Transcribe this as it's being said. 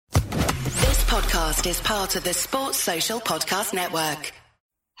podcast is part of the Sports Social Podcast Network.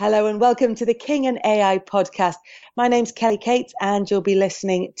 Hello and welcome to the King and AI podcast. My name's Kelly Kate and you'll be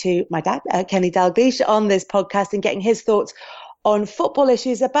listening to my dad, Kenny Dalglish, on this podcast and getting his thoughts on football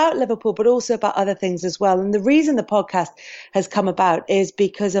issues about Liverpool, but also about other things as well. And the reason the podcast has come about is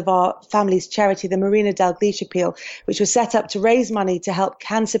because of our family's charity, the Marina Dalglish Appeal, which was set up to raise money to help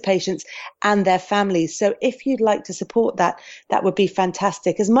cancer patients and their families. So if you'd like to support that, that would be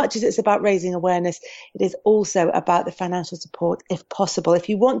fantastic. As much as it's about raising awareness, it is also about the financial support, if possible. If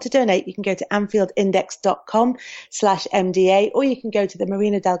you want to donate, you can go to AnfieldIndex.com/MDA, or you can go to the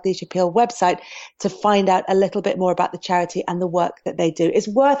Marina Dalglish Appeal website to find out a little bit more about the charity and the work that they do. It's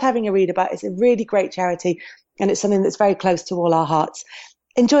worth having a read about. It's a really great charity and it's something that's very close to all our hearts.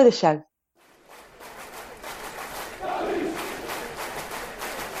 Enjoy the show.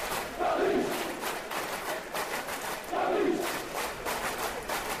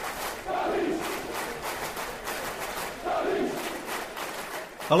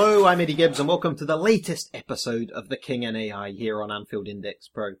 Hello, I'm Eddie Gibbs and welcome to the latest episode of the King and AI here on Anfield Index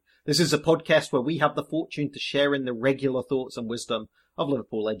Pro. This is a podcast where we have the fortune to share in the regular thoughts and wisdom of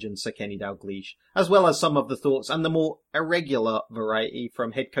Liverpool legend Sir Kenny Dalglish, as well as some of the thoughts and the more irregular variety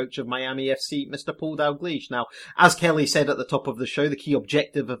from head coach of Miami FC, Mr. Paul Dalglish. Now, as Kelly said at the top of the show, the key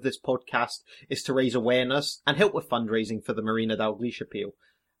objective of this podcast is to raise awareness and help with fundraising for the Marina Dalglish Appeal.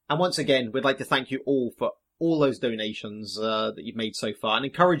 And once again, we'd like to thank you all for all those donations that you've made so far, and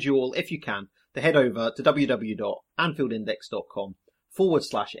encourage you all, if you can, to head over to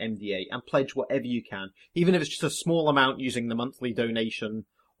www.anfieldindex.com/MDA and pledge whatever you can, even if it's just a small amount using the monthly donation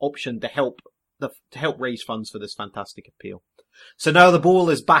option to help raise funds for this fantastic appeal. So now the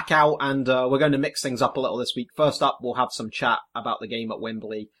ball is back out and we're going to mix things up a little this week. First up, we'll have some chat about the game at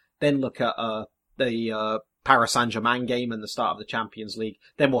Wembley, then look at the Paris Saint-Germain game and the start of the Champions League.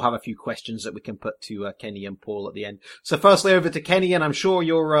 Then we'll have a few questions that we can put to Kenny and Paul at the end. So firstly over to Kenny, and I'm sure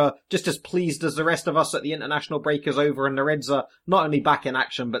you're just as pleased as the rest of us that the international break is over and the Reds are not only back in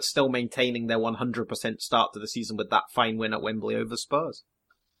action but still maintaining their 100% start to the season with that fine win at Wembley over Spurs.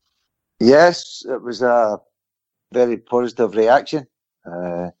 Yes, it was a very positive reaction.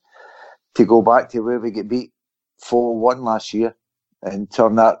 To go back to where we get beat 4-1 last year and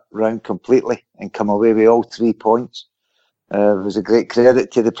turn that round completely and come away with all 3 points. It was a great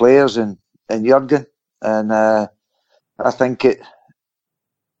credit to the players and Jurgen. And I think it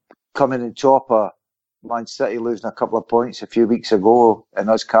coming in top of Man City losing a couple of points a few weeks ago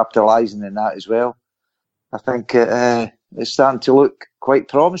and us capitalising in that as well, I think it's starting to look quite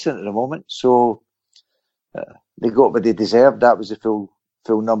promising at the moment. So they got what they deserved. That was a full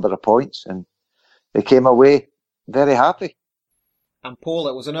number of points and they came away very happy. And Paul,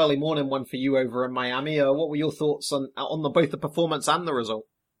 it was an early morning one for you over in Miami. What were your thoughts on both the performance and the result?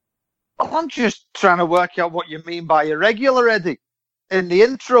 I'm just trying to work out what you mean by irregular, Eddie. In the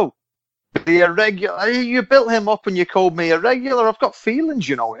intro, the irregular. You built him up and you called me irregular. I've got feelings,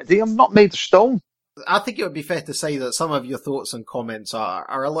 you know, Eddie. I'm not made of stone. I think it would be fair to say that some of your thoughts and comments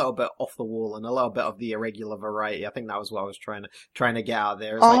are a little bit off the wall and a little bit of the irregular variety. I think that was what I was trying to get out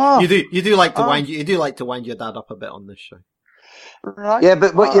there. It's like, you do like to wind your dad up a bit on this show. Right. Yeah,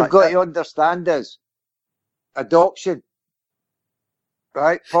 but what you've got to understand is adoption,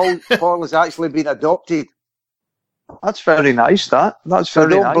 right? Paul has actually been adopted. That's very nice. That's so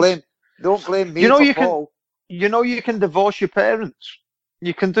very nice. Don't blame me. For Paul. You can divorce your parents.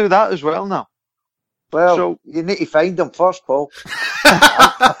 You can do that as well now. Well, you need to find them first, Paul.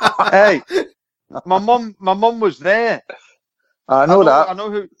 Hey, my mum was there. I know that. I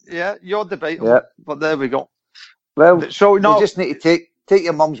know who. Yeah, you're debatable. Yeah. But there we go. Well, so you just need to take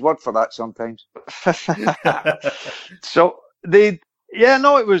your mum's word for that sometimes. So it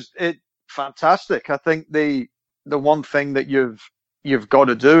was fantastic. I think the one thing that you've got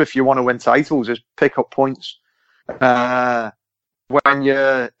to do if you want to win titles is pick up points when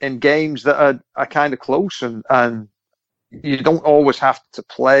you're in games that are kind of close, and you don't always have to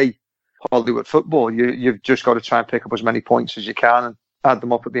play Hollywood football. You've just got to try and pick up as many points as you can and add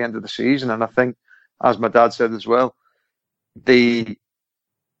them up at the end of the season. And I think, as my dad said as well, it's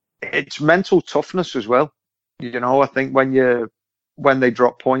mental toughness as well. You know, I think when they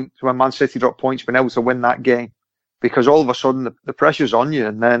drop points, when Man City drop points, being able to win that game, because all of a sudden the pressure's on you,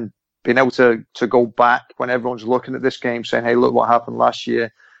 and then being able to go back when everyone's looking at this game saying, hey, look what happened last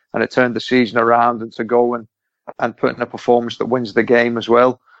year, and it turned the season around, and to go and put in a performance that wins the game as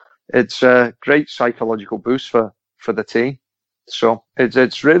well. It's a great psychological boost for the team. So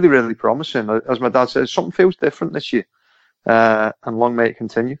it's really, really promising. As my dad says, something feels different this year, and long may it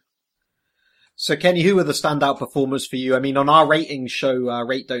continue. So, Kenny, who are the standout performers for you? I mean, on our ratings show,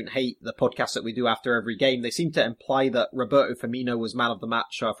 Rate Don't Hate, the podcast that we do after every game, they seem to imply that Roberto Firmino was man of the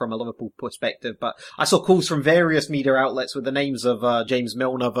match from a Liverpool perspective. But I saw calls from various media outlets with the names of James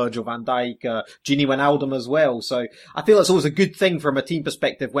Milner, Virgil van Dijk, Gini Wijnaldum as well. So I feel it's always a good thing from a team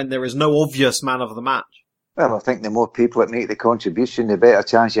perspective when there is no obvious man of the match. Well, I think the more people that make the contribution, the better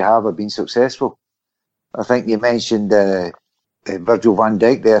chance you have of being successful. I think you mentioned Virgil van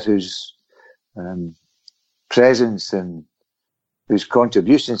Dijk there, whose presence and whose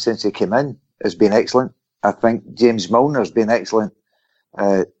contribution since he came in has been excellent. I think James Milner has been excellent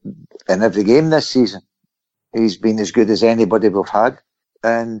in every game this season. He's been as good as anybody we've had,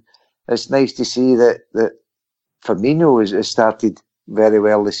 and it's nice to see that Firmino has started very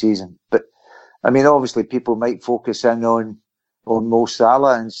well this season. But I mean, obviously, people might focus in on Mo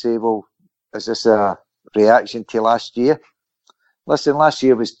Salah and say, "Well, is this a reaction to last year?" Listen, last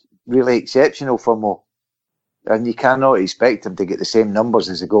year was really exceptional for Mo, and you cannot expect him to get the same numbers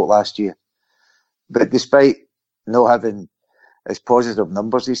as he got last year. But despite not having as positive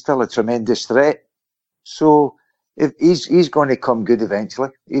numbers, he's still a tremendous threat. So if he's going to come good eventually.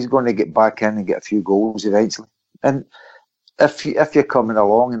 He's going to get back in and get a few goals eventually. And if you're coming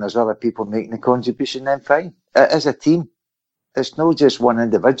along and there's other people making a contribution, then fine. As a team, it's not just one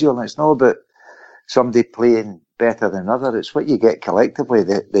individual, and it's not about somebody playing better than another. It's what you get collectively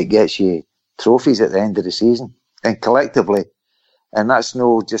that gets you trophies at the end of the season. And collectively, and that's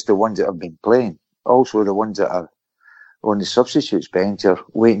not just the ones that have been playing, also the ones that are on the substitutes bench are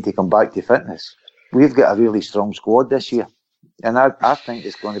waiting to come back to fitness. We've got a really strong squad this year, and I think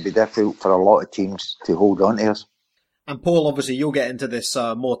it's going to be difficult for a lot of teams to hold on to us. And Paul, obviously, you'll get into this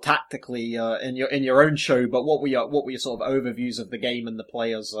more tactically in your own show. But what were your sort of overviews of the game and the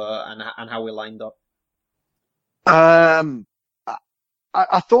players and how we lined up? I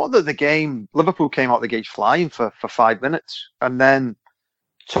thought that the game, Liverpool came out the gate flying for 5 minutes, and then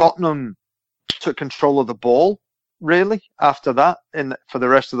Tottenham took control of the ball really after that for the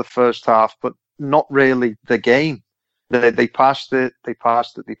rest of the first half, but not really the game. They passed it,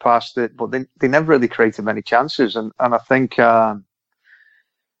 but they never really created many chances. And I think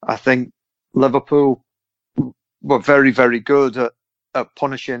Liverpool were very, very good at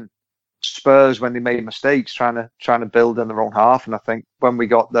punishing Spurs when they made mistakes, trying to build in their own half. And I think when we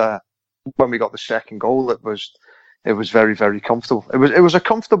got the second goal, it was very, very comfortable. It was a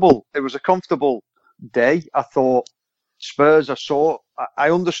comfortable day. I thought Spurs, I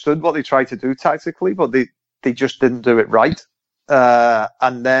understood what they tried to do tactically, but they just didn't do it right.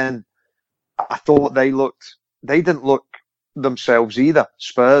 And then I thought they didn't look themselves either.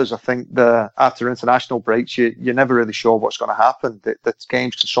 Spurs, I think after international breaks, you're never really sure what's going to happen. The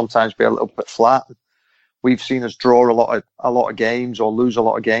games can sometimes be a little bit flat. We've seen us draw a lot of games or lose a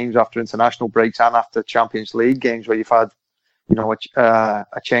lot of games after international breaks and after Champions League games where you've had, a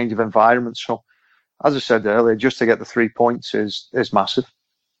change of environment. So, as I said earlier, just to get the 3 points is massive.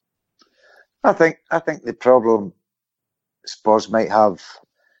 I think the problem Spurs might have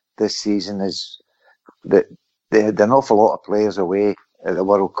this season is that they had an awful lot of players away at the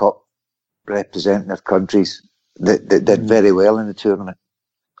World Cup representing their countries that did very well in the tournament.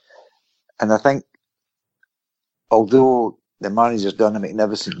 And I think, although the manager's done a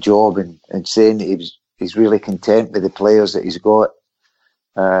magnificent job in saying that he's really content with the players that he's got,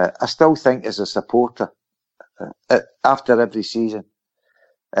 I still think as a supporter, after every season,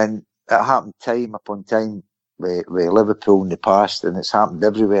 and it happened time upon time with Liverpool in the past, and it's happened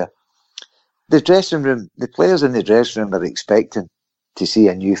everywhere. The dressing room, the players in the dressing room are expecting to see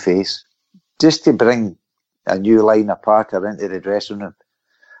a new face, just to bring a new line of patter into the dressing room,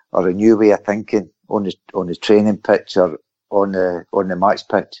 or a new way of thinking on the training pitch or on the match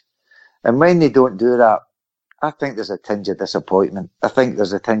pitch. And when they don't do that, I think there's a tinge of disappointment. I think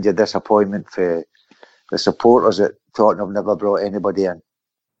there's a tinge of disappointment for the supporters that Tottenham never brought anybody in.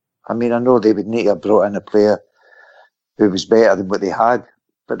 I mean, I know they would need to have brought in a player who was better than what they had,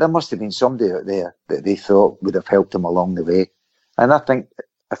 but there must have been somebody out there that they thought would have helped them along the way. And I think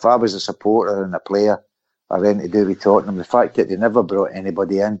if I was a supporter and a player or anything to do with Tottenham, the fact that they never brought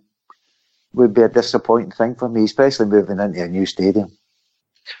anybody in would be a disappointing thing for me, especially moving into a new stadium.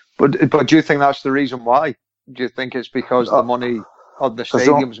 But do you think that's the reason why? Do you think it's because the money of the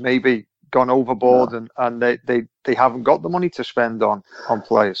stadiums maybe gone overboard and they haven't got the money to spend on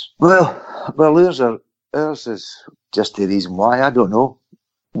players? Well, ours is just the reason why. I don't know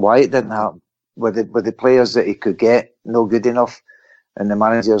why it didn't happen. Were the players that he could get no good enough, in the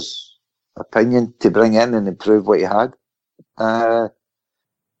manager's opinion, to bring in and improve what he had? I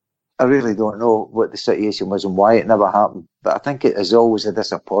really don't know what the situation was and why it never happened. But I think it is always a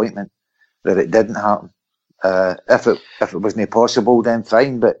disappointment that it didn't happen. If it wasn't possible, then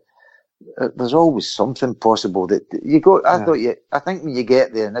fine. But there's always something possible that you go. I think when you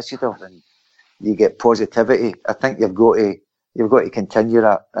get the initiative and you get positivity, I think you've got to continue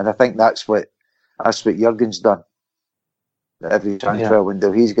that, and I think that's what Jurgen's done. Every transfer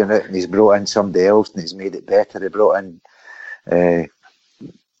window, he's gone out and he's brought in somebody else and he's made it better. He brought in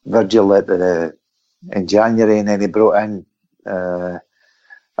Virgil in January, and then he brought in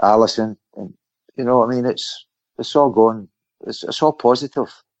Alisson. And, you know what I mean? It's all going. It's all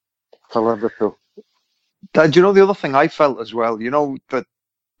positive for Liverpool. Do you know the other thing I felt as well? You know that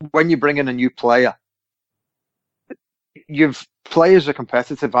when you bring in a new player, players are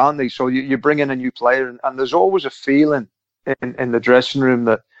competitive, aren't they? So you bring in a new player, and there's always a feeling in the dressing room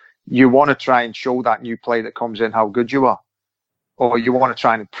that you want to try and show that new player that comes in how good you are, or you want to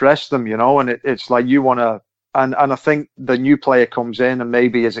try and impress them, you know. And it's like you want to, and I think the new player comes in and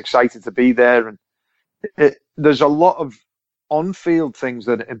maybe is excited to be there, and there's a lot of on-field things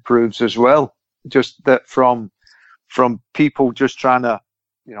that it improves as well. Just that from people just trying to,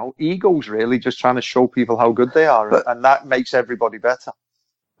 you know, egos really, just trying to show people how good they are, and that makes everybody better.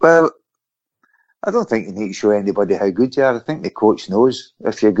 Well, I don't think you need to show anybody how good you are. I think the coach knows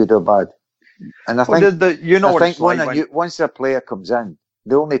if you're good or bad. And I think once a player comes in,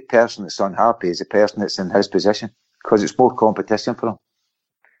 the only person that's unhappy is the person that's in his position, because it's more competition for him.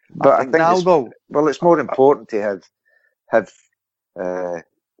 But I think it's more important to have the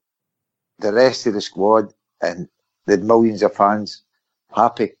rest of the squad and the millions of fans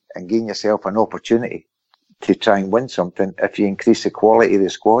happy and giving yourself an opportunity to try and win something if you increase the quality of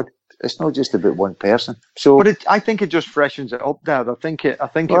the squad. It's not just about one person. So, but I think it just freshens it up, Dad. I think it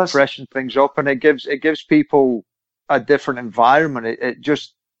freshens things up, and it gives people a different environment. I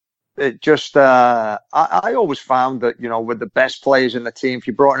always found that, you know, with the best players in the team, if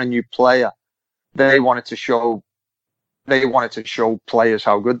you brought in a new player, they wanted to show players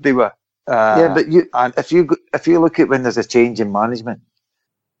how good they were. But if you look at when there's a change in management,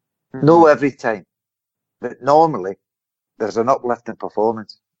 not every time, but normally there's an uplift in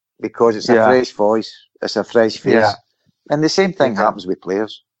performance. Because it's a fresh voice, it's a fresh face. And the same thing happens with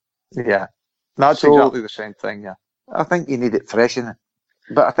players. Yeah. That's exactly the same thing, yeah. I think you need it freshening.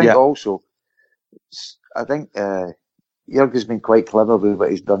 But I think also, Jurgen's been quite clever with what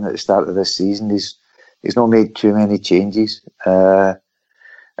he's done at the start of this season. He's not made too many changes. And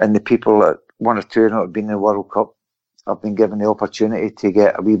the people, one or two not have been in the World Cup, have been given the opportunity to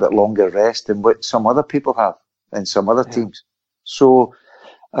get a wee bit longer rest than what some other people have in some other teams. So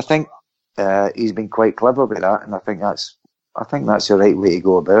I think he's been quite clever with that, and I think that's the right way to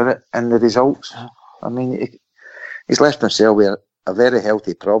go about it. And the results, I mean, he's left himself with a very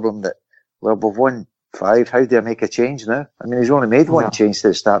healthy problem that, well, we've won 5. How do I make a change now? I mean, he's only made one change to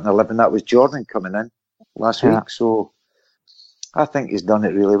the starting 11. That was Jordan coming in last week. So I think he's done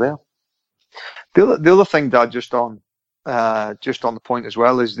it really well. The other thing, Dad, just on the point as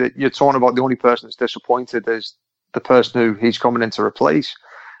well, is that you're talking about the only person that's disappointed is the person who he's coming in to replace.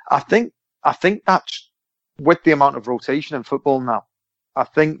 I think that's with the amount of rotation in football now. I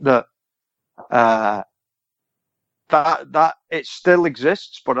think that that it still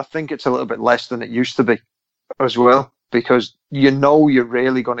exists, but I think it's a little bit less than it used to be as well, because you know you're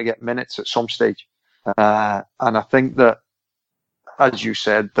really going to get minutes at some stage. And I think that, as you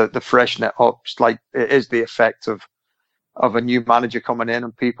said, that the freshen it up, like it is the effect of a new manager coming in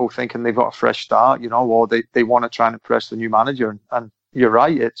and people thinking they've got a fresh start, you know, or they want to try and impress the new manager. And you're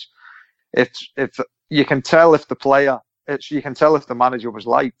right, it's you can tell if the manager was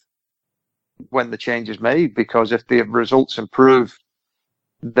liked when the change is made, because if the results improve,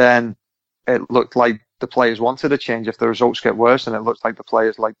 then it looked like the players wanted a change. If the results get worse, then it looks like the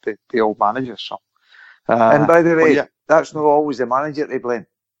players like the old manager. So, and by the way, that's not always the manager to blame.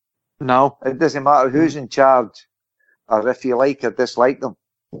 No, it doesn't matter who's in charge, or if you like or dislike them.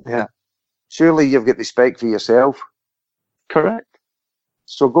 Yeah, surely you've got respect for yourself. Correct.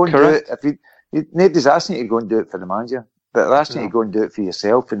 So go and do it. If nobody's asking you to go and do it for the manager, but they're asking you to go and do it for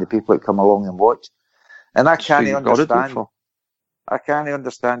yourself and the people that come along and watch. And I can't understand. I can't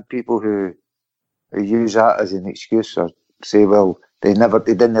understand people who use that as an excuse or say, well, they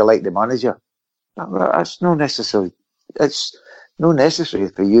didn't like the manager. That's not necessary. It's not necessary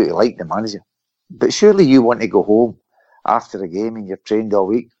for you to like the manager. But surely you want to go home after a game and you've trained all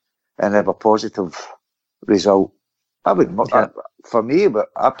week and have a positive result. I would, for me, but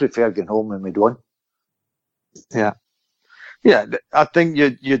I prefer going home when we'd won. Yeah, I think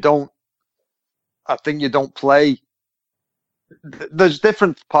you don't play. There's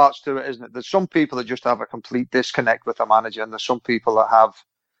different parts to it, isn't it? There's some people that just have a complete disconnect with the manager, and there's some people that have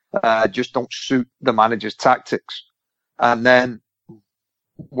just don't suit the manager's tactics. And then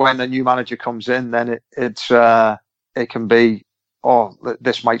when a new manager comes in, then it can be, oh,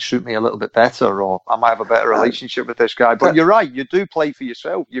 this might suit me a little bit better, or I might have a better relationship with this guy. But you're right, you do play for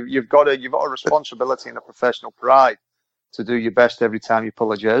yourself. You've got a responsibility and a professional pride to do your best every time you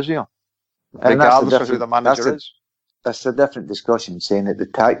pull a jersey on, regardless of who the manager is. That's a different discussion, saying that the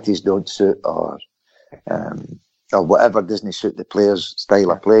tactics don't suit or whatever doesn't suit the player's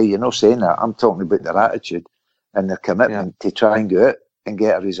style of play. You're not saying that. I'm talking about their attitude and their commitment to try and go out and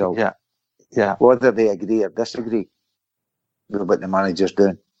get a result. Yeah. Whether they agree or disagree with what the manager's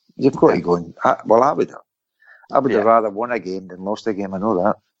doing, you've got to go and. I would have rather won a game than lost a game. I know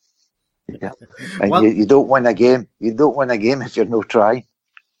that. Yeah. And you don't win a game. You don't win a game if you're not trying.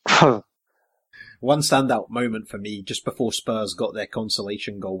 One standout moment for me, just before Spurs got their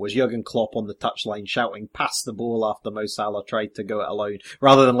consolation goal, was Jurgen Klopp on the touchline shouting, "Pass the ball," after Mo Salah tried to go it alone,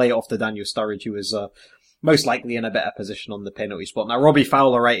 rather than lay it off to Daniel Sturridge, who was most likely in a better position on the penalty spot. Now, Robbie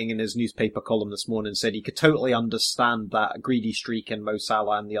Fowler, writing in his newspaper column this morning, said he could totally understand that greedy streak in Mo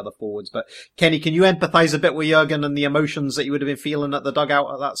Salah and the other forwards. But Kenny, can you empathise a bit with Jurgen and the emotions that you would have been feeling at the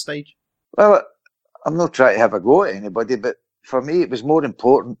dugout at that stage? Well, I'm not trying to have a go at anybody, but for me, it was more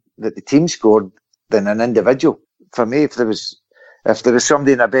important that the team scored than an individual. For me, if there was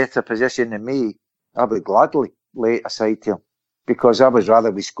somebody in a better position than me, I would gladly lay it aside to him, because I would rather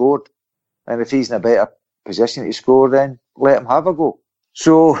we scored. And if he's in a better position to score, then let him have a go.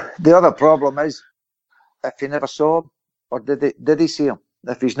 So the other problem is, if he never saw him, or did he see him?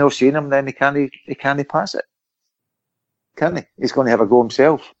 If he's not seen him, then he can't pass it. Can he? He's going to have a go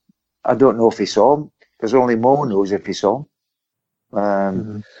himself. I don't know if he saw him, because only Mo knows if he saw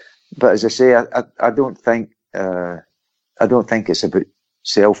him. But as I say, I don't think it's about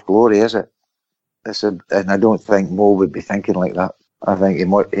self-glory, is it? And I don't think Mo would be thinking like that. I think he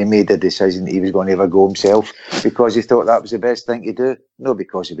made the decision that he was going to have a go himself because he thought that was the best thing to do, not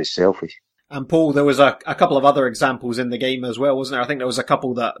because he was selfish. And Paul, there was a couple of other examples in the game as well, wasn't there? I think there was a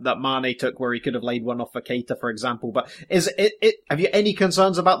couple that Mane took where he could have laid one off for Keita, for example. But have you any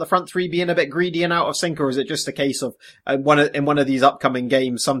concerns about the front three being a bit greedy and out of sync, or is it just a case of in one of these upcoming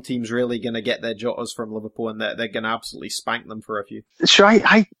games, some teams really going to get their jotters from Liverpool and they're going to absolutely spank them for a few? So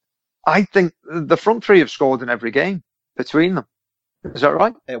I think the front three have scored in every game between them. Is that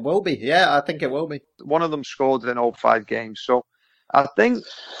right? It will be. Yeah, I think it will be. One of them scored in all 5 games. So I think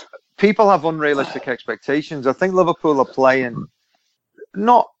people have unrealistic expectations. I think Liverpool are playing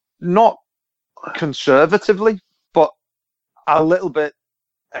not conservatively, but a little bit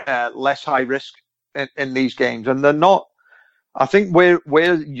less high risk in these games. And they're not. I think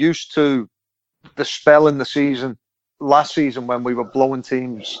we're used to the spell in the season last season when we were blowing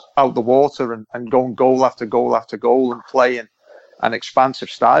teams out the water and going goal after goal after goal and playing an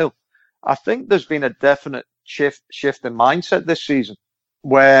expansive style. I think there's been a definite shift in mindset this season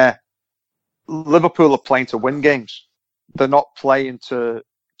where Liverpool are playing to win games. They're not playing to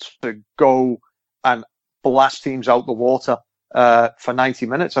go and blast teams out the water for 90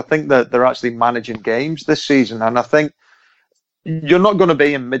 minutes. I think that they're actually managing games this season, and I think you're not going to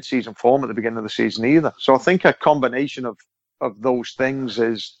be in mid-season form at the beginning of the season either. So I think a combination of those things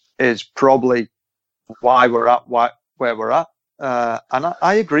is probably why we're at where we're at. And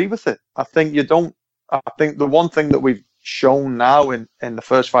I agree with it. I think the one thing that we've shown now in the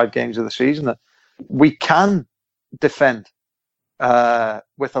first 5 games of the season, that we can defend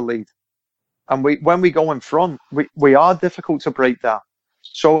with a lead, and when we go in front, we are difficult to break down.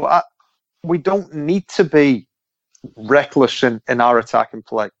 So we don't need to be reckless in our attacking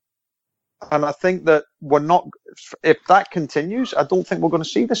play. And I think that we're not. If that continues, I don't think we're going to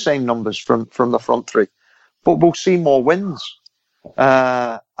see the same numbers from the front three, but we'll see more wins.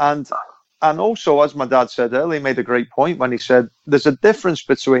 And also, as my dad said earlier, he made a great point when he said there's a difference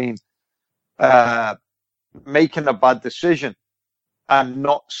between making a bad decision and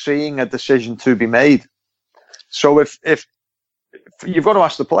not seeing a decision to be made. So if you've got to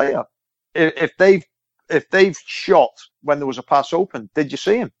ask the player, if they've shot when there was a pass open, did you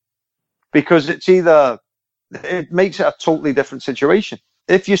see him? Because it makes it a totally different situation.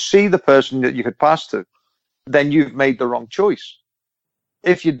 If you see the person that you could pass to, then you've made the wrong choice.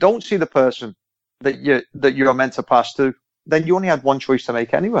 If you don't see the person that you're meant to pass to, then you only had one choice to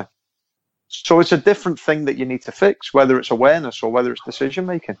make anyway. So it's a different thing that you need to fix, whether it's awareness or whether it's decision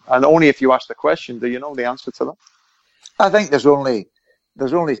making. And only if you ask the question do you know the answer to that. I think there's only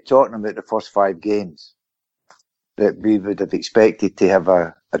talking about the first 5 games that we would have expected to have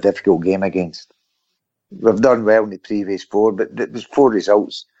a difficult game against. We've done well in the previous 4, but there's 4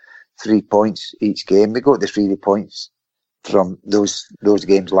 results, 3 points each game. We got the 3 points from those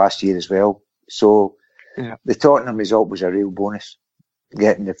games last year as well. So the Tottenham result was a real bonus,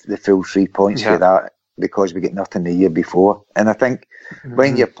 getting the full 3 points for that, because we get nothing the year before. And I think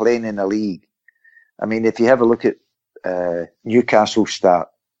when you're playing in a league, I mean, if you have a look at Newcastle's start,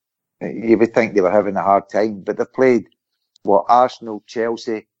 you would think they were having a hard time, but they've played Arsenal,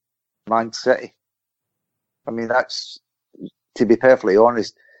 Chelsea, Man City. I mean, that's, to be perfectly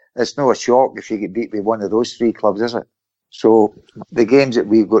honest, it's not a shock if you get beat by one of those three clubs, is it? So the games that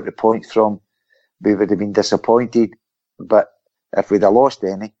we've got the points from, we would have been disappointed, but if we'd have lost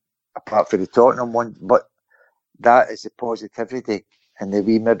any, apart from the Tottenham one, but that is the positivity, and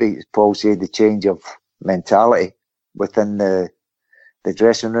maybe, as Paul said, the change of mentality within the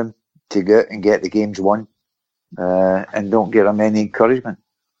dressing room to go and get the games won, and don't give them any encouragement.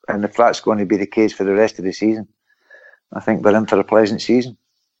 And if that's going to be the case for the rest of the season, I think we're in for a pleasant season.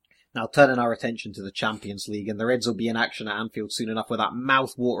 Now, turning our attention to the Champions League, and the Reds will be in action at Anfield soon enough with that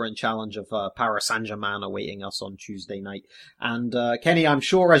mouth-watering challenge of Paris Saint-Germain awaiting us on Tuesday night. And Kenny, I'm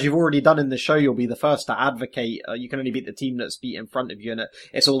sure, as you've already done in the show, you'll be the first to advocate you can only beat the team that's beat in front of you, and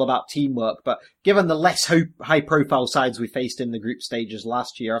it's all about teamwork. But given the less high-profile sides we faced in the group stages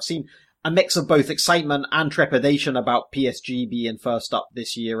last year, I've seen a mix of both excitement and trepidation about PSG being first up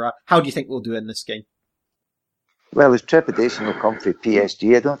this year. How do you think we'll do in this game? Well, there's trepidation will come from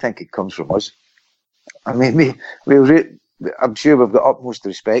PSG. I don't think it comes from us. I mean, I'm sure we've got utmost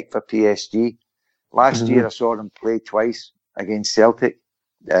respect for PSG. Last year I saw them play twice against Celtic,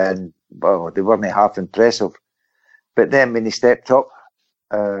 and they weren't half impressive. But then when they stepped up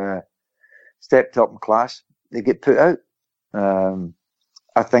in class, they get put out.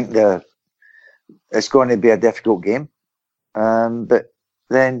 I think it's going to be a difficult game, but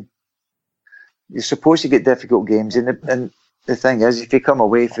then you're supposed to get difficult games, and the thing is, if you come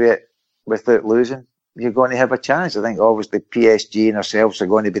away from it without losing, you're going to have a chance. I think obviously PSG and ourselves are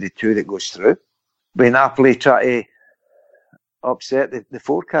going to be the two that goes through. We Napoli try to upset the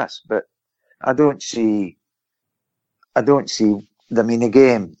forecast, but I don't see. I mean, the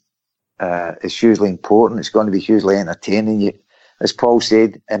game is hugely important. It's going to be hugely entertaining. As Paul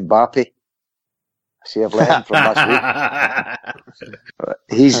said, Mbappe. See, I've learned from last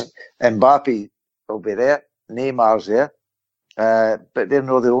week. Mbappe will be there. Neymar's there, but they're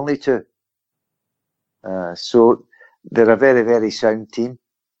not the only two. So they're a very, very sound team.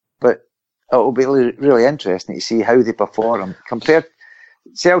 But it will be really interesting to see how they perform.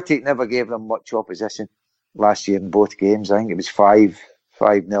 Celtic never gave them much opposition last year in both games. I think it was 5-0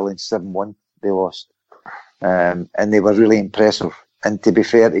 and 7-1 they lost. And they were really impressive. And to be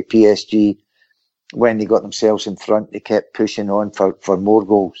fair to PSG, when they got themselves in front, they kept pushing on for more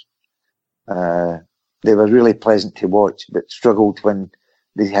goals. They were really pleasant to watch, but struggled when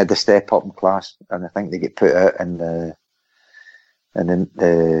they had to step up in class. And I think they get put out in the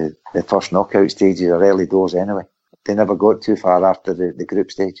first knockout stages or early doors anyway. They never got too far after the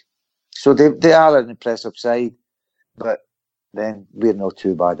group stage. So they are an impressive side, but then we're not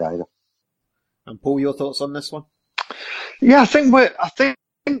too bad either. And Paul, your thoughts on this one? Yeah, I think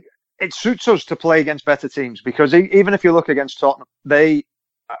it suits us to play against better teams, because even if you look against Tottenham, they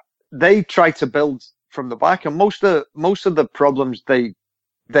try to build from the back, and most of the problems they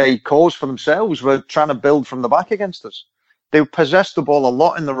caused for themselves were trying to build from the back against us. They possessed the ball a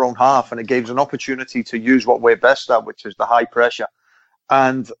lot in their own half, and it gave us an opportunity to use what we're best at, which is the high pressure,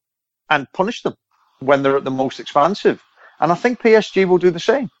 and punish them when they're at the most expansive. And I think PSG will do the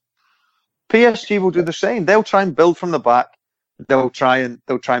same. PSG will do the same. They'll try and build from the back. They'll try and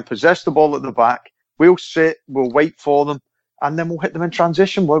possess the ball at the back. We'll sit, we'll wait for them, and then we'll hit them in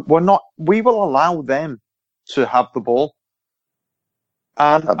transition. We will allow them to have the ball.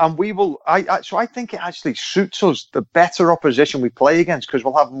 And we will. So I think it actually suits us. The better opposition we play against, because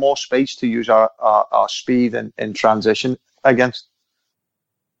we'll have more space to use our speed in transition against.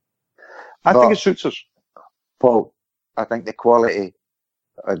 I think it suits us. Paul, I think the quality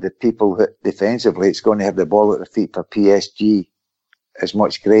of the people who defensively it's going to have the ball at their feet for PSG is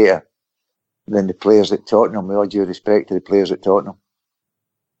much greater than the players at Tottenham, with all due respect to the players at Tottenham.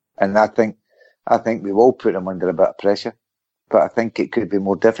 And I think we will put them under a bit of pressure. But I think it could be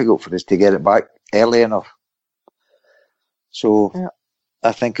more difficult for us to get it back early enough. So yeah.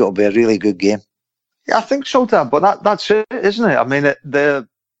 I think it'll be a really good game. Yeah, I think so, Dan. But that's it, isn't it? I mean,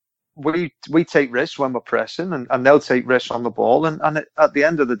 we take risks when we're pressing, and they'll take risks on the ball. And at the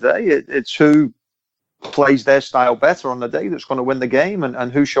end of the day, it's who plays their style better on the day that's going to win the game,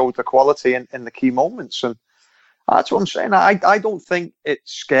 and who shows the quality in the key moments. And that's what I'm saying. I don't think it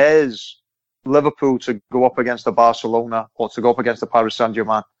scares Liverpool to go up against the Barcelona or to go up against the Paris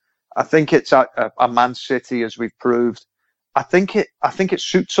Saint-Germain. I think it's a Man City, as we've proved, I think it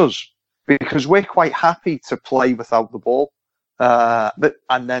suits us because we're quite happy to play without the ball.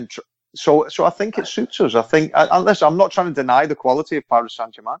 So I think it suits us. I think, unless I'm not trying to deny the quality of Paris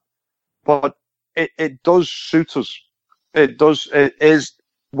Saint-Germain, but it does suit us. It does. It is.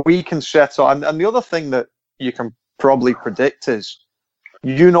 We can set up, and the other thing that you can probably predict is,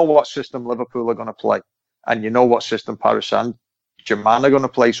 what system Liverpool are going to play, and what system Paris Saint-Germain are going to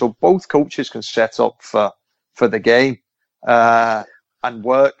play. So both coaches can set up for the game and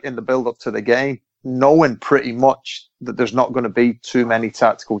work in the build-up to the game, knowing pretty much that there's not going to be too many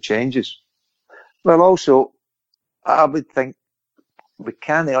tactical changes. Well, also, I would think we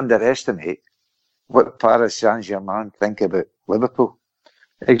can't underestimate what Paris Saint-Germain think about Liverpool.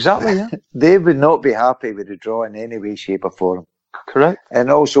 Exactly, yeah. They would not be happy with the draw in any way, shape or form. Correct. And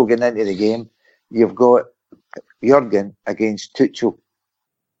also getting into the game, you've got Jurgen against Tuchel,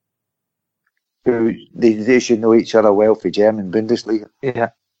 who they should know each other well for German Bundesliga. Yeah.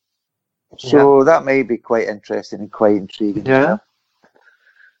 So that may be quite interesting and quite intriguing. Yeah.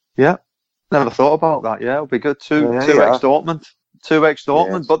 Yeah. Never thought about that. Yeah, it'll be good. Two ex-Dortmund. Yes.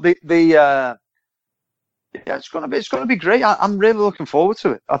 But it's going to be great. I'm really looking forward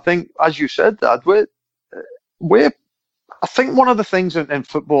to it. I think, as you said, Dad, I think one of the things in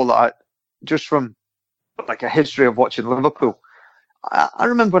football that just from like a history of watching Liverpool, I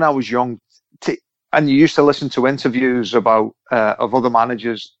remember when I was young, and you used to listen to interviews about of other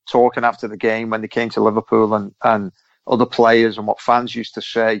managers talking after the game when they came to Liverpool and other players and what fans used to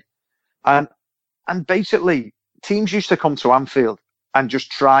say, and basically teams used to come to Anfield and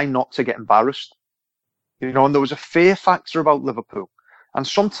just try not to get embarrassed, and there was a fear factor about Liverpool, and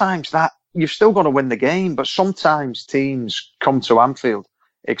sometimes that you've still got to win the game, but sometimes teams come to Anfield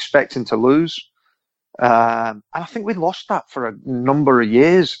expecting to lose. And I think we lost that for a number of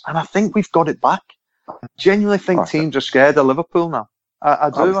years, and I think we've got it back. I genuinely think teams are scared of Liverpool now. I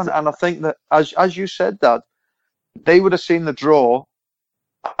do, and I think that, as you said, Dad, they would have seen the draw,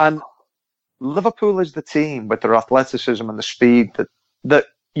 and Liverpool is the team with their athleticism and the speed that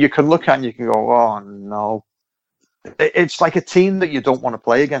you can look at and you can go, oh no. It's like a team that you don't want to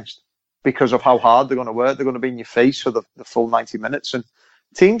play against because of how hard they're going to work. They're going to be in your face for the full 90 minutes, and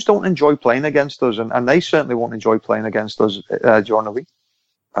teams don't enjoy playing against us, and they certainly won't enjoy playing against us during the week.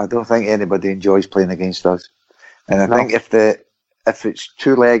 I don't think anybody enjoys playing against us. And I think if it's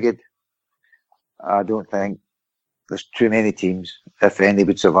two-legged, I don't think there's too many teams, if any,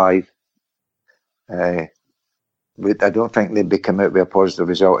 would survive. I don't think they'd be come out with a positive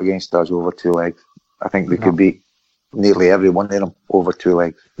result against us over two legs. I think we could beat nearly every one of them over two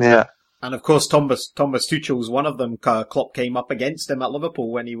legs. Yeah. And of course, Thomas Tuchel's one of them. Klopp came up against him at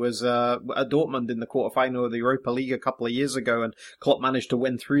Liverpool when he was at Dortmund in the quarterfinal of the Europa League a couple of years ago, and Klopp managed to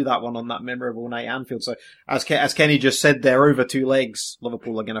win through that one on that memorable night at Anfield. So, as Kenny just said, they're over two legs.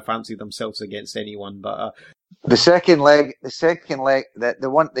 Liverpool are going to fancy themselves against anyone. But the second leg,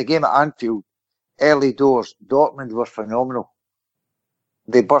 the game at Anfield, early doors, Dortmund were phenomenal.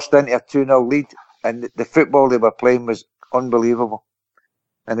 They burst into a 2-0 lead, and the football they were playing was unbelievable.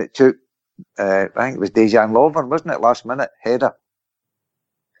 And it took, I think it was Dejan Lovren, wasn't it? Last minute header.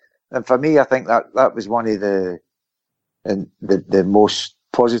 And for me, I think that was one of the most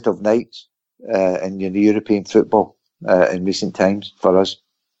positive nights in the European football in recent times for us,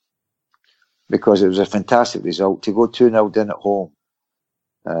 because it was a fantastic result to go 2-0 down at home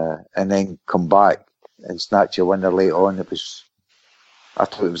and then come back and snatch a winner late on. I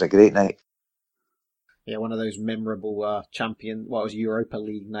thought it was a great night. Yeah, one of those memorable Europa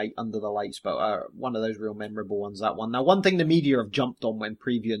League night under the lights, but one of those real memorable ones, that one. Now, one thing the media have jumped on when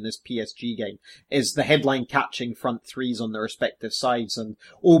previewing this PSG game is the headline catching front threes on the respective sides, and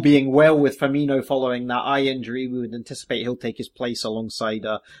all being well with Firmino following that eye injury, we would anticipate he'll take his place alongside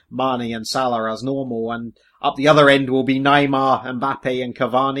Mane and Salah as normal, and up the other end will be Neymar, Mbappe and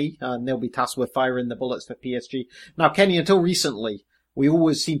Cavani, and they'll be tasked with firing the bullets for PSG. Now, Kenny, until recently, we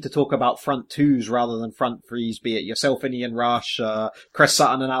always seem to talk about front twos rather than front threes, be it yourself and Ian Rush, Chris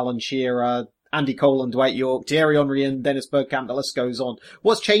Sutton and Alan Shearer, Andy Cole and Dwight York, Thierry Henry and Dennis Bergkamp, the list goes on.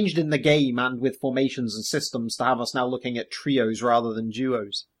 What's changed in the game and with formations and systems to have us now looking at trios rather than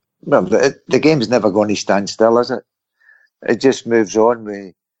duos? Well, the game's never going to stand still, is it? It just moves on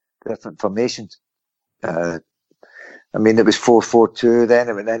with different formations. It was 4-4-2, then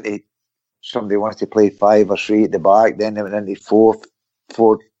it went into somebody wants to play 5 or 3 at the back, then it went into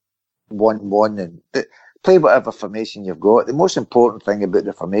 4-1-1, and play whatever formation you've got. The most important thing about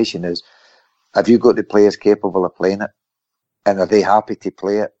the formation is, have you got the players capable of playing it, and are they happy to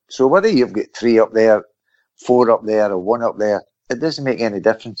play it? So whether you've got 3 up there, 4 up there, or 1 up there, it doesn't make any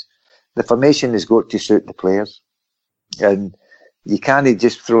difference. The formation has got to suit the players, And you can't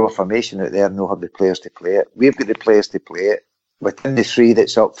just throw a formation out there and not have the players to play it. We've got the players to play it. Within the three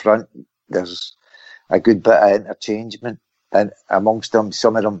that's up front, there's a good bit of interchangement, and amongst them,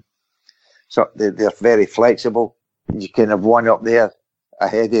 some of them, so they're very flexible. You can have one up there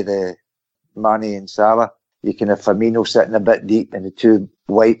ahead of the Mane and Salah. You can have Firmino sitting a bit deep, and the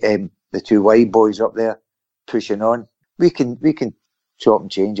two wide boys up there pushing on. We can chop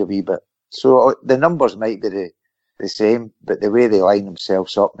and change a wee bit. So the numbers might be the same, but the way they line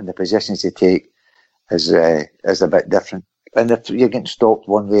themselves up and the positions they take is a bit different. And if you're getting stopped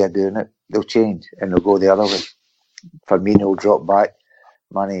one way of doing it, they'll change and they'll go the other way. Firmino will drop back,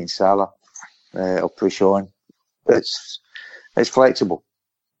 Mane and Salah will push on. It's flexible.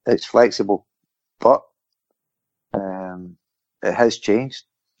 It's flexible, but it has changed.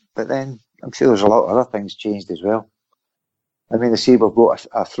 But then I'm sure there's a lot of other things changed as well. I mean, I see we've got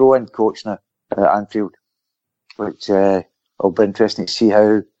a throw-in coach now at Anfield, which will be interesting to see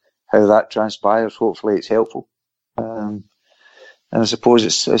how that transpires. Hopefully it's helpful. And I suppose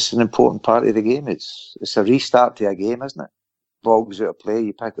it's an important part of the game. It's a restart to a game, isn't it? Ball goes out of play,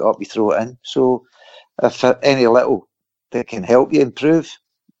 you pick it up, you throw it in. So if any little that can help you improve,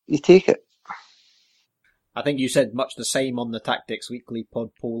 you take it. I think you said much the same on the Tactics Weekly pod,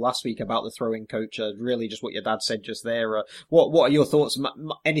 Paul, last week about the throwing coach. Really, just what your dad said just there. What are your thoughts?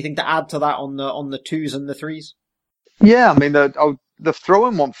 Anything to add to that on the twos and the threes? Yeah, I mean the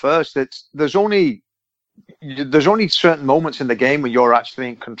throwing one first. There's only certain moments in the game when you're actually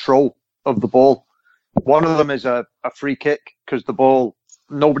in control of the ball. One of them is a free kick, because the ball,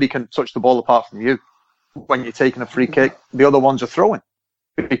 nobody can touch the ball apart from you when you're taking a free kick. The other one's a throwing,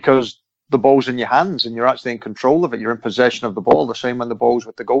 because the ball's in your hands and you're actually in control of it. You're in possession of the ball, the same when the ball's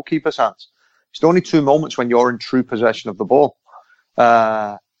with the goalkeeper's hands. It's the only two moments when you're in true possession of the ball.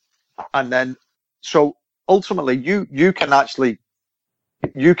 And then, so ultimately you can actually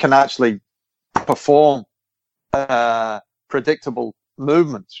perform predictable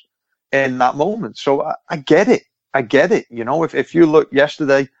movements in that moment. So I get it. You know, if you look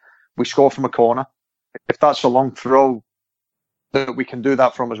yesterday, we score from a corner. If that's a long throw, that we can do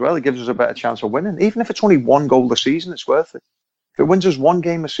that from as well, it gives us a better chance of winning. Even if it's only one goal a season, it's worth it. If it wins us one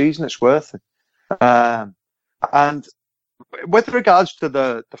game a season, it's worth it. And with regards to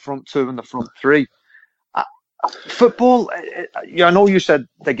the front two and the front three, football, I know you said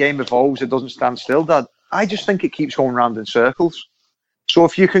the game evolves, it doesn't stand still, Dad. I just think it keeps going round in circles. So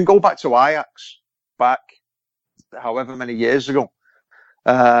if you can go back to Ajax, back however many years ago,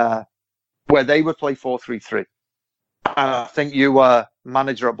 where they would play 4-3-3. And I think you were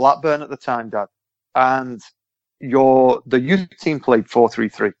manager at Blackburn at the time, Dad. And the youth team played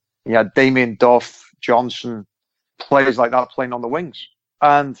 4-3-3. You had Damien Duff, Johnson, players like that playing on the wings.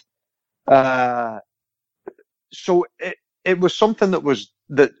 And so it was something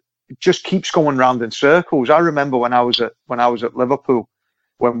that just keeps going round in circles. I remember when I was at Liverpool,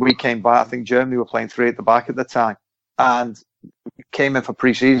 when we came back, I think Germany were playing three at the back at the time, and came in for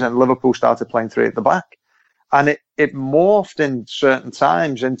pre-season, and Liverpool started playing three at the back. And it morphed in certain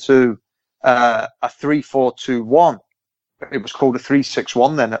times into a 3-4-2-1. It was called a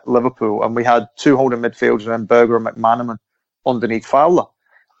 3-6-1 then at Liverpool, and we had two holding midfielders and then Berger and McManaman underneath Fowler.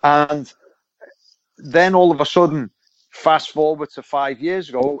 And then all of a sudden, fast forward to 5 years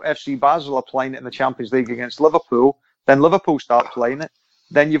ago, FC Basel are playing it in the Champions League against Liverpool. Then Liverpool start playing it.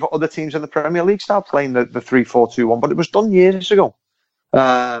 Then you've got other teams in the Premier League start playing the 3-4-2-1, but it was done years ago.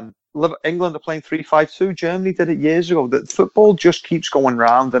 England are playing 3-5-2. Germany did it years ago. The football just keeps going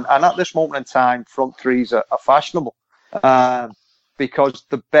round, and at this moment in time, front threes are fashionable because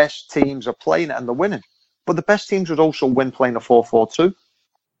the best teams are playing it and they're winning. But the best teams would also win playing a 4-4-2.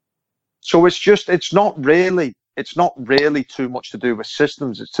 So it's not really too much to do with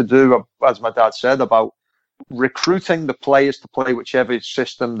systems. It's to do, as my dad said, about recruiting the players to play whichever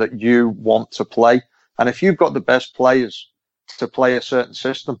system that you want to play. And if you've got the best players to play a certain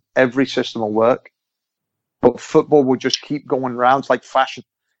system, every system will work. But football will just keep going round. It's like fashion.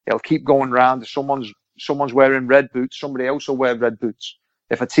 It'll keep going round. If someone's wearing red boots, somebody else will wear red boots.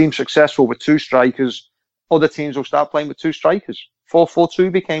 If a team's successful with two strikers, other teams will start playing with two strikers.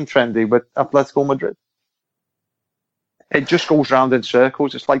 4-4-2 became trendy with Atletico Madrid. It just goes round in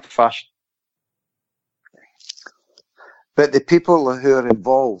circles. It's like fashion. But the people who are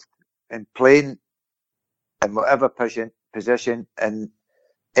involved in playing in whatever position in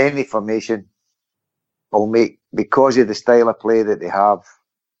any formation will make, because of the style of play that they have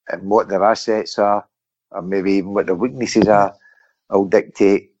and what their assets are, or maybe even what their weaknesses are, will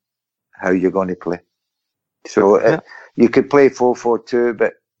dictate how you're going to play. So you could play 4-4-2,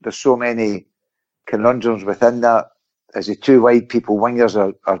 but there's so many conundrums within that. as the two wide people, wingers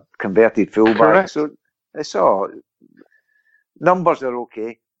are converted fullbacks. So it's all numbers are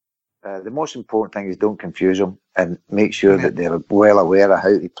okay. The most important thing is don't confuse them and make sure that they're well aware of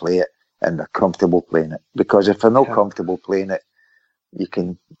how to play it and they're comfortable playing it. Because if they're not comfortable playing it, you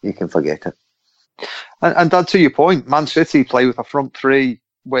can forget it. And Dad, to your point, Man City play with a front three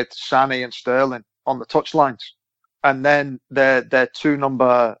with Sané and Sterling on the touchlines, and then their two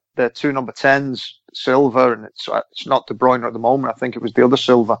number 10s, Silva, and it's not De Bruyne at the moment. I think it was the other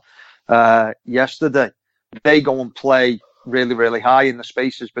Silva yesterday. They go and play really, really high in the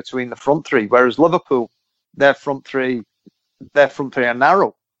spaces between the front three, whereas Liverpool, their front three are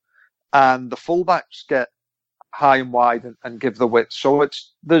narrow, and the fullbacks get high and wide and give the width. So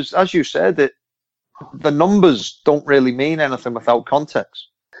there's, as you said, the numbers don't really mean anything without context.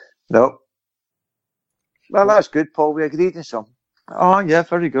 No. Well, that's good, Paul. We agreed on something. Oh, yeah,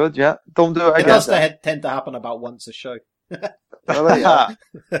 very good, yeah. Don't do it again. It does tend to happen about once a show. Well, yeah.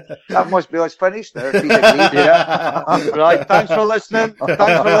 That must be us finished now. Yeah. Right, thanks for listening.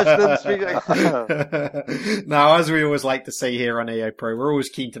 Now, as we always like to say here on AO Pro, we're always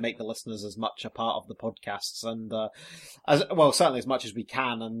keen to make the listeners as much a part of the podcasts, and certainly as much as we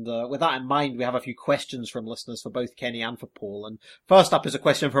can. And with that in mind, we have a few questions from listeners for both Kenny and for Paul. And first up is a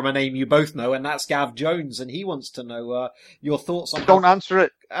question from a name you both know, and that's Gav Jones, and he wants to know your thoughts on. Don't answer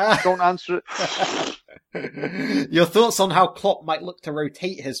it. Don't answer it. Your thoughts on how Klopp might look to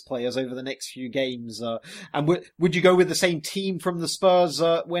rotate his players over the next few games, and would you go with the same team from the Spurs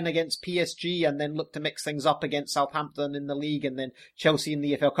win against PSG, and then look to mix things up against Southampton in the league, and then Chelsea in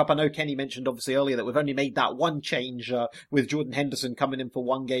the EFL Cup? I know Kenny mentioned obviously earlier that we've only made that one change with Jordan Henderson coming in for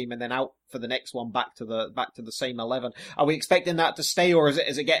one game and then out for the next one, back to the same 11. Are we expecting that to stay, or is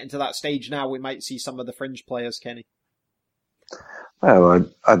it getting to that stage now we might see some of the fringe players, Kenny? Well,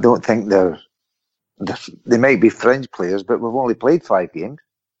 I don't think they might be fringe players, but we've only played 5 games.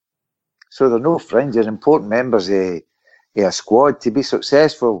 So they're no fringe. They're important members of a squad. To be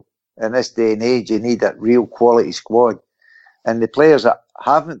successful in this day and age, you need a real quality squad. And the players that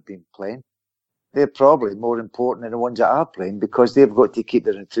haven't been playing, they're probably more important than the ones that are playing, because they've got to keep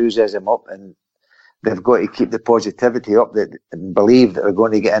their enthusiasm up and they've got to keep the positivity up and believe that they're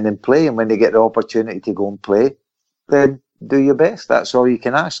going to get in and play. And when they get the opportunity to go and play, then do your best. That's all you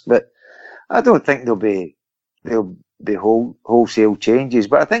can ask. But I don't think there'll be wholesale changes.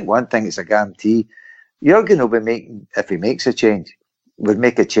 But I think one thing is a guarantee: Jurgen will be making, if he makes a change, would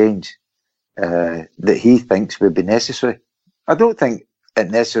make a change that he thinks would be necessary. I don't think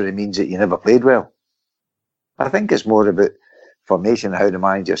it necessarily means that you never played well. I think it's more about formation, how the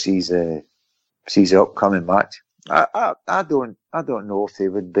manager sees the upcoming match. I don't know if they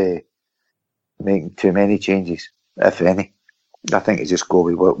would be making too many changes, if any. I think he just go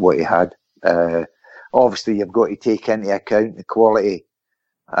with what he had. Obviously, you've got to take into account the quality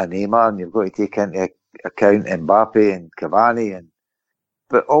of Neymar, and you've got to take into account Mbappe and Cavani,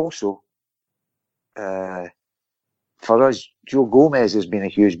 but also for us, Joe Gomez has been a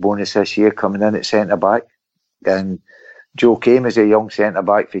huge bonus this year, coming in at centre back, and Joe came as a young centre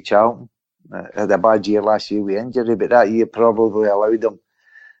back for Charlton. Had a bad year last year with injury, but that year probably allowed him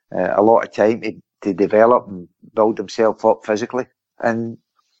a lot of time to develop and build himself up physically. And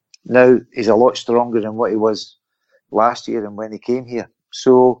now he's a lot stronger than what he was last year and when he came here.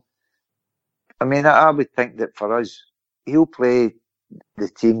 So, I mean, I would think that for us, he'll play the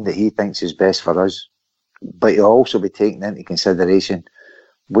team that he thinks is best for us, but he'll also be taking into consideration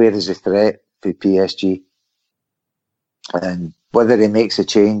where is the threat for PSG, and whether he makes a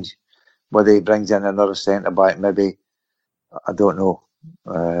change, whether he brings in another centre-back, maybe, I don't know.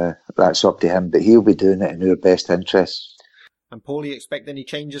 That's up to him, but he'll be doing it in our best interests. And Paul, you expect any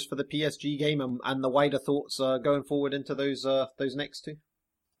changes for the PSG game and the wider thoughts going forward into those next two?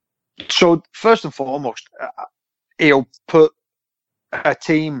 So first and foremost, he'll put a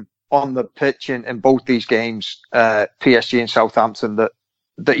team on the pitch in both these games, PSG and Southampton, that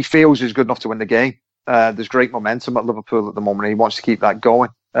he feels is good enough to win the game. There's great momentum at Liverpool at the moment. He wants to keep that going.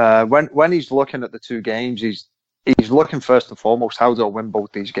 When he's looking at the two games, he's looking first and foremost, how do I win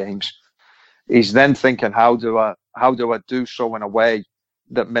both these games? He's then thinking, how do I do so in a way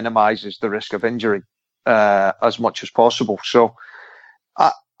that minimises the risk of injury as much as possible? So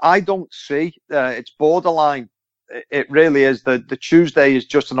I don't see it's borderline. It really is. The Tuesday is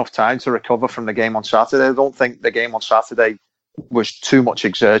just enough time to recover from the game on Saturday. I don't think the game on Saturday was too much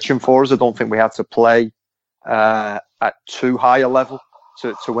exertion for us. I don't think we had to play at too high a level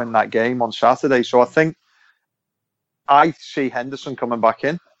to win that game on Saturday. So I see Henderson coming back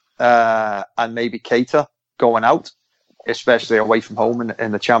in and maybe Keita going out, especially away from home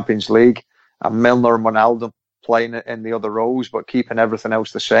in the Champions League, and Milner and Ronaldo playing it in the other roles, but keeping everything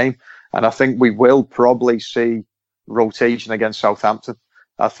else the same. And I think we will probably see rotation against Southampton.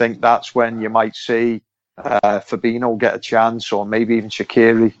 I think that's when you might see Fabinho get a chance, or maybe even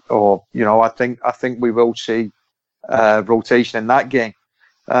Shaqiri, or I think we will see rotation in that game.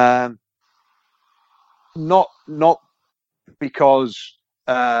 Not because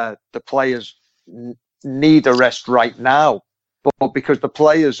the players need a rest right now, but because the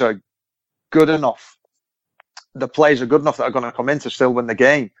players are good enough. The players are good enough that are going to come in to still win the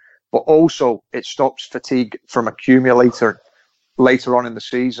game, but also it stops fatigue from accumulating later on in the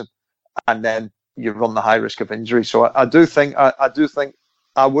season, and then you run the high risk of injury. So I do think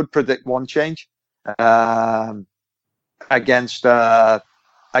I would predict one change against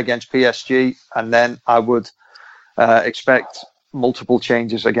PSG, and then I would expect multiple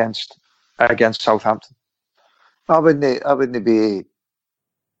changes against Southampton. I wouldn't be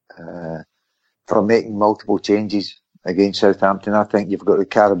for making multiple changes against Southampton. I think you've got the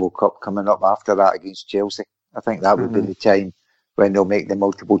Carabao Cup coming up after that against Chelsea. I think that would be the time when they'll make the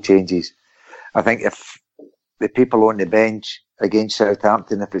multiple changes. I think if the people on the bench against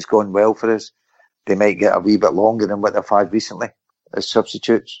Southampton, if it's gone well for us, they might get a wee bit longer than what they've had recently as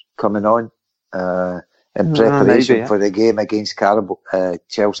substitutes coming on in preparation for the game against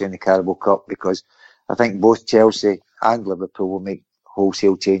Chelsea in the Carabao Cup, because I think both Chelsea and Liverpool will make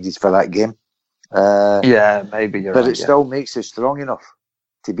wholesale changes for that game. Maybe you're right. But it still makes us strong enough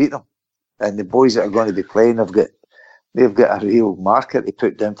to beat them. And the boys that are going to be playing they've got a real marker to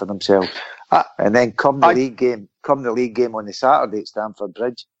put down for themselves. And then come the league game on the Saturday at Stamford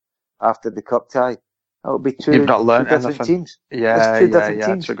Bridge after the cup tie, it'll be You've not learned two different anything. teams. Yeah, teams.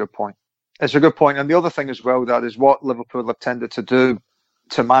 it's a good point. It's a good point. And the other thing as well, that is what Liverpool have tended to do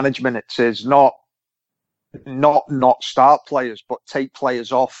to manage minutes is not start players, but take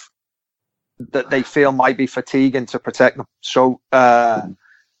players off that they feel might be fatiguing to protect them. So I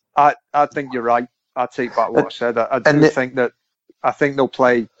think you're right. I take back what I said. I think they'll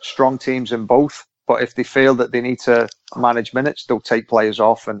play strong teams in both, but if they feel that they need to manage minutes, they'll take players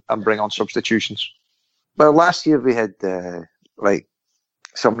off and bring on substitutions. Well, last year we had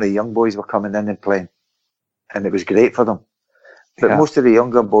some of the young boys were coming in and playing, and it was great for them. But most of the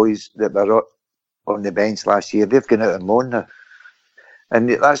younger boys that were on the bench last year, they've gone out on loan now. And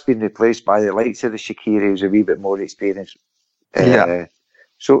that's been replaced by the likes of the Shaqiri, who's a wee bit more experienced.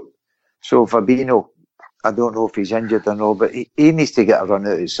 So Fabinho, I don't know if he's injured or no, but he needs to get a run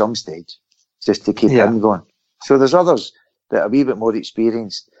out at some stage just to keep him going. So there's others that are a wee bit more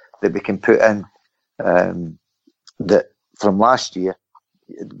experienced that we can put in that from last year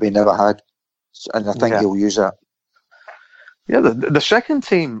we never had. And I think he'll use that. Yeah, the second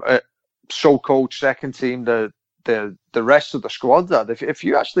team, so-called second team, the rest of the squad, that if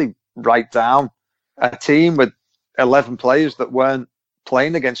you actually write down a team with 11 players that weren't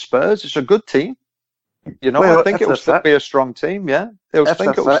playing against Spurs, it's a good team. I think it'll still be a strong team. Yeah, it'll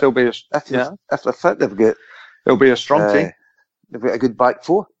still be if they're fit, it'll be a strong team. They've got a good back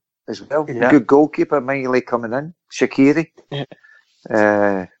four as well. A good goalkeeper, Miley coming in, Shaqiri.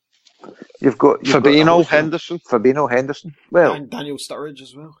 You've got Fabinho, Henderson. Well, Daniel Sturridge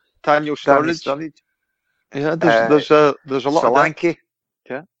as well. Daniel Sturridge. Yeah, there's a lot Solanke. of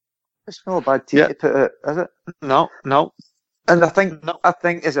that. It's not a bad team to put out, is it? No. And I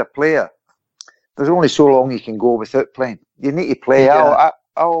think as a player, there's only so long you can go without playing. You need to play. I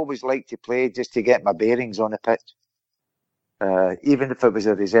always like to play just to get my bearings on the pitch. Even if it was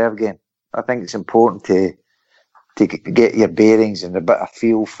a reserve game, I think it's important to get your bearings and a bit of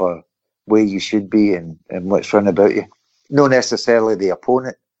feel for where you should be and what's run about you. Not necessarily the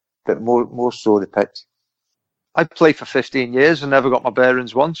opponent, but more so the pitch. I played for 15 years and never got my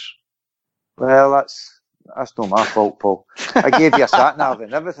bearings once. Well, that's not my fault, Paul. I gave you a sat nav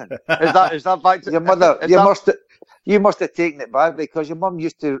and everything. Is that back to your mother? You must have taken it badly because your mum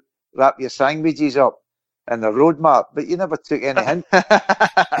used to wrap your sandwiches up in the road map, but you never took any hint.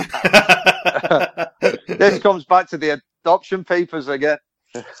 This comes back to the adoption papers again.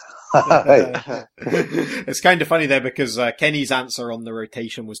 It's kind of funny there because Kenny's answer on the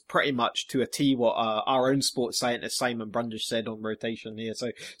rotation was pretty much to a T what our own sports scientist Simon Brundish said on rotation here.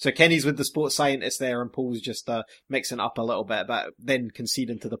 So Kenny's with the sports scientist there, and Paul's just mixing it up a little bit, but then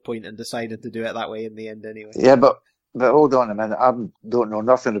conceding to the point and decided to do it that way in the end anyway. Yeah, but hold on a minute. I don't know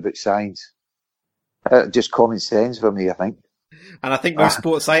nothing about science. Just common sense for me, I think. And I think most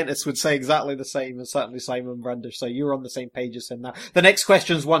sports scientists would say exactly the same, and certainly Simon Brandish. So you're on the same page as him now. The next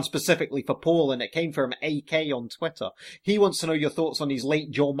question is one specifically for Paul, and it came from AK on Twitter. He wants to know your thoughts on these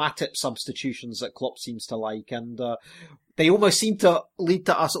late Joel Matip substitutions that Klopp seems to like. And they almost seem to lead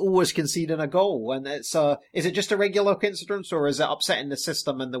to us always conceding a goal. And it's, is it just a regular coincidence, or is it upsetting the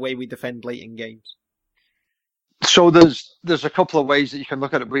system and the way we defend late in games? So there's a couple of ways that you can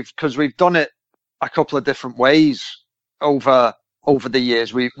look at it. Because we've done it a couple of different ways over the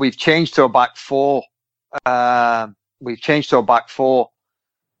years. We've changed to a back four. We've changed to a back four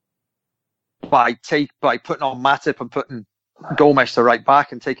by putting on Matip and putting Gomez to right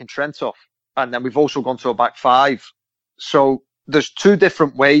back and taking Trent off. And then we've also gone to a back five. So there's two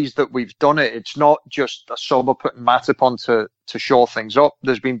different ways that we've done it. It's not just a sub or putting Matip on to shore things up.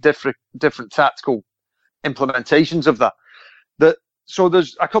 There's been different tactical implementations of that. So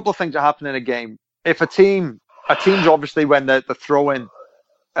there's a couple of things that happen in a game. If a team's obviously when they're throwing,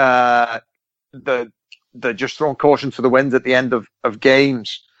 they're just throwing caution to the wind at the end of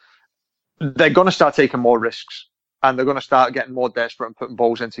games, they're going to start taking more risks and they're going to start getting more desperate and putting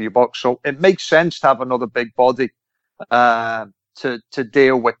balls into your box. So it makes sense to have another big body to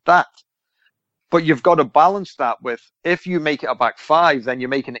deal with that. But you've got to balance that with, if you make it a back five, then you're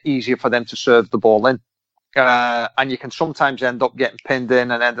making it easier for them to serve the ball in. And you can sometimes end up getting pinned in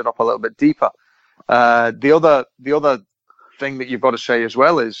and ended up a little bit deeper. The other thing that you've got to say as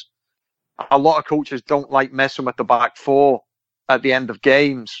well is a lot of coaches don't like messing with the back four at the end of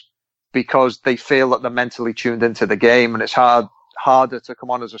games because they feel that they're mentally tuned into the game, and it's harder to come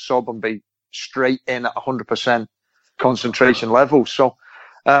on as a sub and be straight in at 100% concentration level. So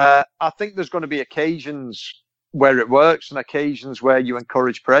I think there's going to be occasions where it works and occasions where you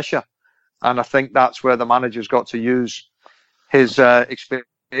encourage pressure. And I think that's where the manager's got to use his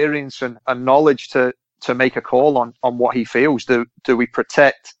experience and knowledge to make a call on what he feels. Do we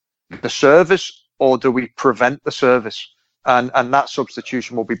protect the service or do we prevent the service? And that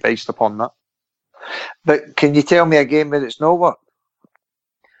substitution will be based upon that. But can you tell me a game where it's not worked?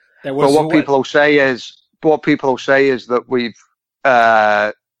 What people will say is that we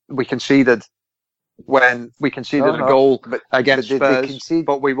conceded when we conceded a goal against Spurs,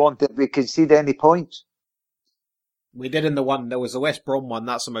 but we won. Did we concede any points? We did in the one. There was the West Brom one.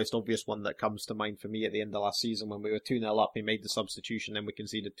 That's the most obvious one that comes to mind for me at the end of last season when we were 2-0 up. We made the substitution, then we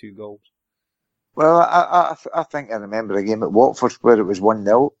conceded 2 goals. Well, I think I remember a game at Watford where it was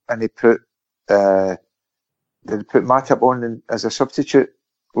 1-0 and they put Matip on as a substitute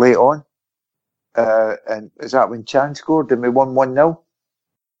late on. And is that when Chan scored and we won 1-0?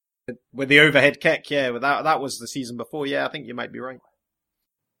 With the overhead kick, yeah. That was the season before. Yeah, I think you might be right.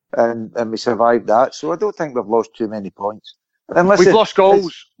 And we survived that, so I don't think we've lost too many points. We've lost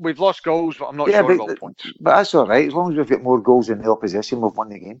goals, but I'm not sure about points. But that's all right, as long as we've got more goals than the opposition, we've won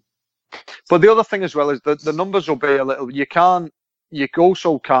the game. But the other thing as well is that the numbers will be a little. You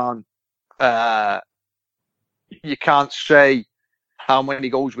also can't say how many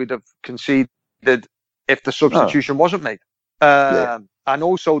goals we'd have conceded if the substitution wasn't made. And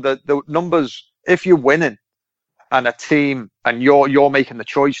also the numbers, if you're winning and a team and you're making the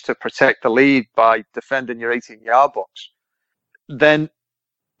choice to protect the lead by defending your 18-yard box, then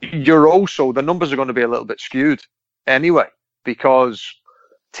the numbers are going to be a little bit skewed anyway, because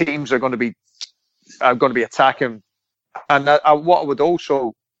teams are going to be attacking. And what I would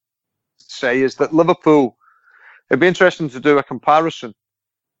also say is that Liverpool, it'd be interesting to do a comparison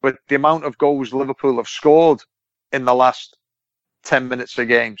with the amount of goals Liverpool have scored in the last 10 minutes of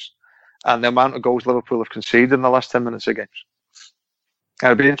games and the amount of goals Liverpool have conceded in the last 10 minutes of games. And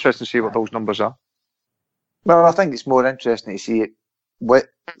it'd be interesting to see what those numbers are. Well, I think it's more interesting to see it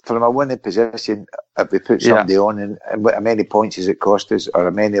from a winning position, if we put somebody on and how many points has it cost us, or how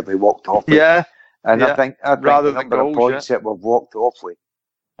many have we walked off with. I think rather the number of points that we've walked off with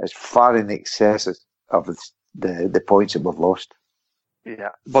is far in excess of the points that we've lost. Yeah,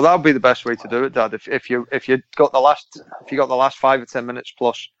 well, that would be the best way to do it, Dad. If you got the last 5 or 10 minutes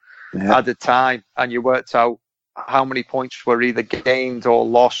plus added time, and you worked out how many points were either gained or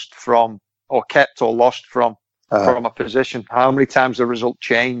lost from, or kept or lost from a position, how many times the result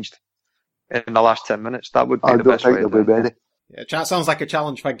changed in the last 10 minutes, that would be the best way to do it. Yeah, chat sounds like a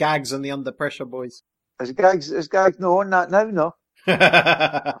challenge for Gags and the Under Pressure boys. Is Gags not on that now? No.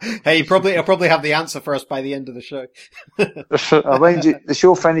 Hey, he'll probably have the answer for us by the end of the show. The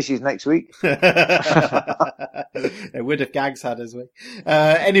show finishes next week. It would if Gags had his way.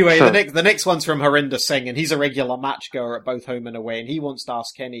 Anyway, the next one's from Harinder Singh, and he's a regular match goer at both home and away, and he wants to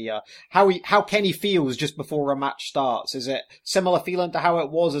ask Kenny how Kenny feels just before a match starts. Is it similar feeling to how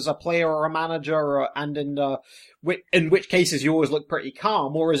it was as a player or a manager, and in which cases you always look pretty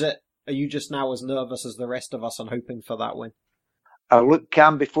calm, or are you just now as nervous as the rest of us and hoping for that win? I looked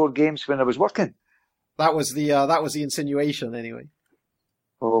calm before games when I was working. That was the insinuation, anyway.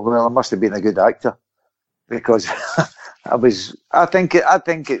 Oh well, I must have been a good actor, because I think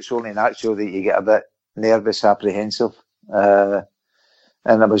it's only natural that you get a bit nervous, apprehensive, and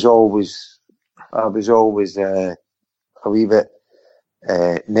I was always a wee bit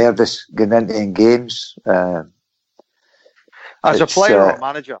nervous going into games. As a player or a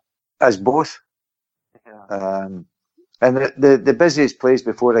manager? As both. Yeah. And the busiest place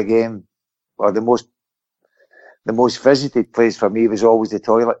before a game, or the most visited place for me, was always the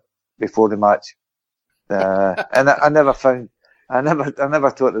toilet before the match. And I never thought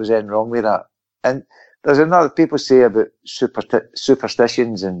there was anything wrong with that. And there's another people say about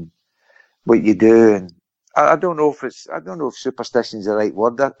superstitions and what you do, and I don't know if superstition is the right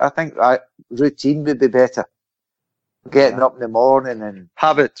word. I think routine would be better. Getting up in the morning and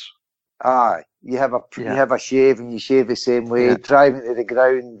habits. Aye, you have a shave and you shave the same way. Driving to the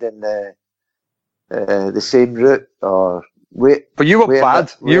ground and the same route, or wait. But you were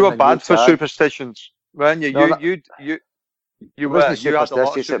bad. You were bad for superstitions, weren't you? You were. You had a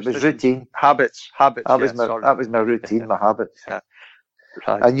lot of superstitions. It was routine. Habits. That was my routine, my habits. Yeah.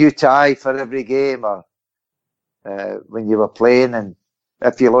 Right. A new tie for every game, or when you were playing, and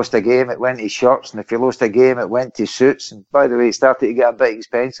if you lost a game, it went to shirts, and if you lost a game, it went to suits. And by the way, it started to get a bit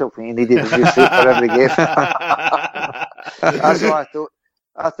expensive when you needed a new suit for every game. That's what I thought.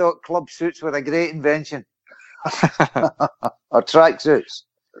 I thought club suits were a great invention, or track suits.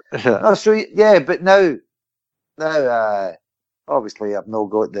 No, so yeah, but now, obviously, I've not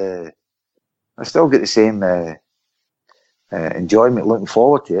got I still get the same enjoyment looking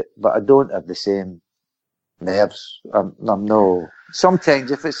forward to it, but I don't have the same nerves. I'm no.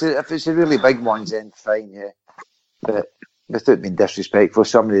 Sometimes if it's a really big one, then fine, yeah. But without being disrespectful,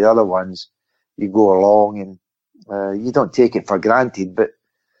 some of the other ones, you go along and you don't take it for granted. But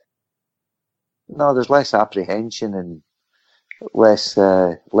no, there's less apprehension and less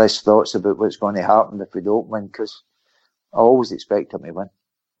thoughts about what's going to happen if we don't win, because I always expect them to win.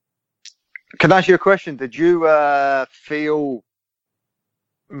 Can I ask you a question? Did you feel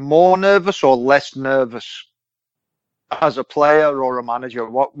more nervous or less nervous as a player or a manager?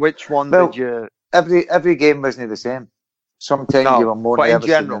 Which one did you? Every game wasn't the same. Sometimes you were more nervous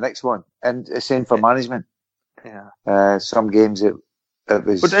than the next one, and the same for management. Yeah. Some games it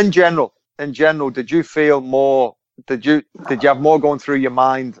was. But in general, did you feel more? Did you have more going through your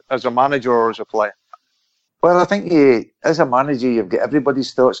mind as a manager or as a player? Well, I think as a manager, you've got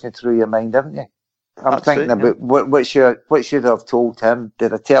everybody's thoughts going through your mind, haven't you? I'm thinking about what should I have told him?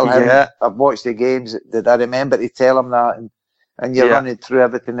 Did I tell him? Yeah. I've watched the games. Did I remember to tell him that? And you're running through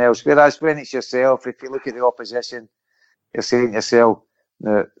everything else. Whereas when it's yourself, if you look at the opposition, you're saying to yourself,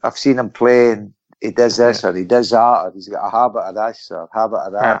 no, I've seen him play and he does this or he does that, or he's got a habit of this or a habit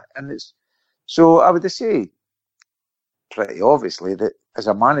of that. Yeah. And so I would say pretty obviously that as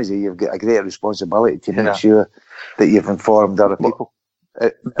a manager, you've got a great responsibility to make sure that you've informed other people.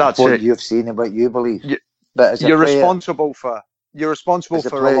 That's what you've seen and what you believe. But as you're responsible for a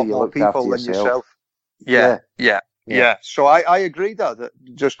lot more people than yourself. Yeah. So I agree that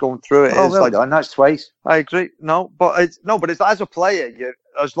just going through it is well done. That's twice. I agree. But it's as a player,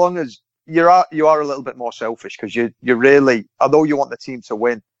 as long as you are a little bit more selfish, because you really, although you want the team to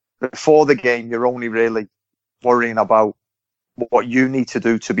win, before the game you're only really worrying about what you need to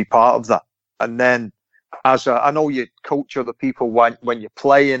do to be part of that. And then I know you coach other people when you're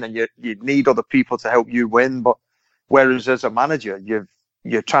playing, and you need other people to help you win. But whereas as a manager,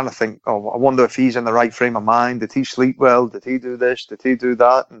 you're trying to think, I wonder if he's in the right frame of mind. Did he sleep well? Did he do this? Did he do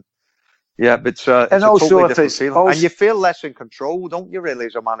that? And but it's a totally different feeling. And you feel less in control, don't you, really,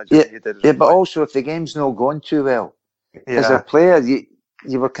 as a manager? Yeah, than you did but also if the game's not going too well, as a player,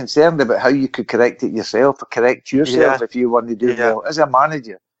 you were concerned about how you could correct it yourself, or correct yourself if you want to do well. As a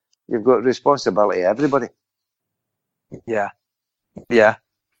manager, you've got responsibility, everybody. Yeah. But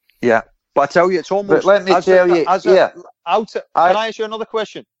I tell you, it's almost. But let me tell you, can I ask you another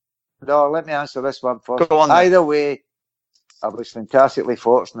question? No, let me answer this one first. Go on. Either way, I was fantastically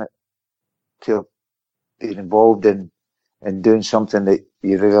fortunate to be involved in doing something that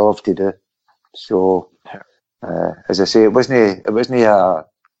you really love to do. So, as I say, it wasn't a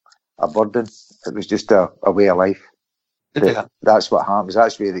burden. It was just a way of life. That's what happens.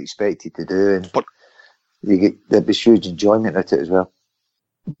 That's what you're expected to do, and there's huge enjoyment at it as well.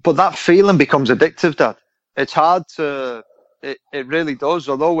 But that feeling becomes addictive, Dad. It's hard to. It really does.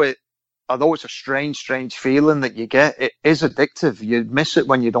 Although it's a strange feeling that you get, it is addictive. You miss it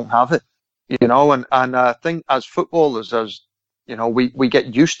when you don't have it, And I think as footballers, we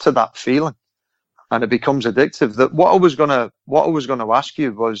get used to that feeling, and it becomes addictive. That what I was gonna ask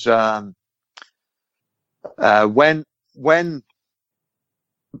you was when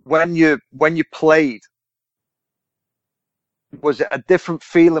you played, was it a different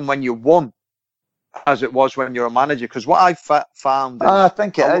feeling when you won as it was when you're a manager? Because what I found is, I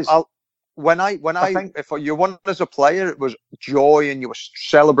think it is. If you won as a player, it was joy and you were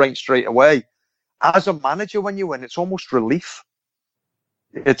celebrating straight away. As a manager, when you win, it's almost relief.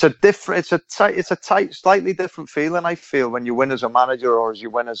 It's a slightly different feeling. I feel when you win as a manager or as you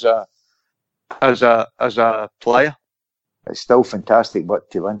win as a player. It's still fantastic, but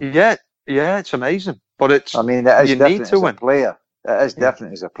to win. Yeah, it's amazing. But it is you need to win. Player. It is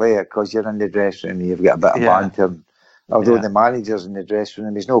definitely as a player because you're in the dressing room and you've got a bit of banter. Although the manager's in the dressing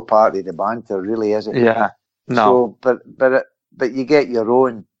room, there's no part of the banter, really, is it? Yeah, no. So, but you get your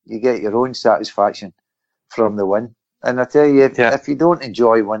own satisfaction from the win. And I tell you, if you don't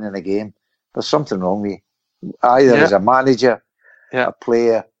enjoy winning a game, there's something wrong with you, either as a manager, a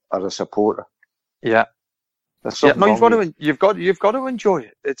player, or a supporter. Yeah. There's something wrong you've got to enjoy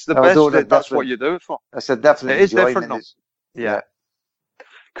it. It's the best. That's what you do it for. It's a definite enjoyment. Different. Yeah.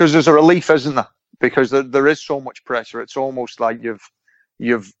 Because there's a relief, isn't there? Because there is so much pressure. It's almost like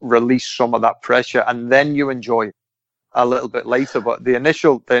you've released some of that pressure, and then you enjoy it a little bit later. But the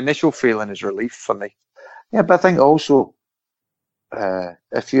initial feeling is relief for me. Yeah, but I think also,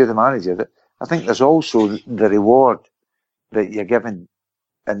 if you're the manager, I think there's also the reward that you're given,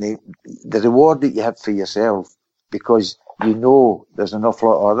 and the reward that you have for yourself, because you know there's an awful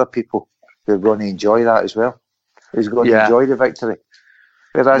lot of other people who are going to enjoy that as well, who's going to enjoy the victory.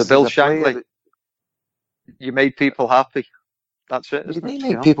 Whereas the Bill Shankly, you made people happy. That's it. You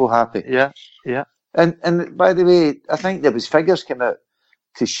made people happy. Yeah. And by the way, I think there was figures came out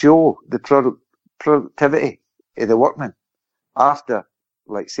to show the productivity of the workmen after,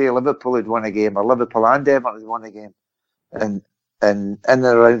 like, say, Liverpool had won a game, or Liverpool and Everton had won a game, and in and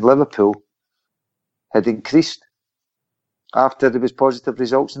around Liverpool had increased after there was positive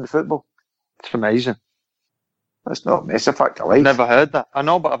results in the football. It's amazing. It's a fact of life. Never heard that. I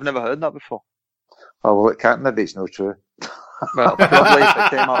know, but I've never heard that before. Oh, well, it can't. Maybe it's not true. Well, probably if it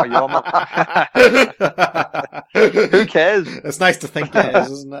came out of your mouth. Who cares? It's nice to think it is,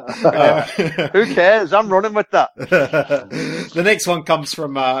 isn't it? Who cares? I'm running with that. The next one comes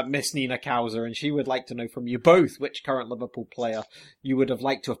from Miss Nina Kauser, and she would like to know from you both which current Liverpool player you would have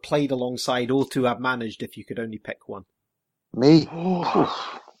liked to have played alongside or to have managed if you could only pick one. Me.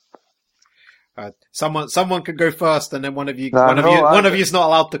 Someone could go first, and then one of you's not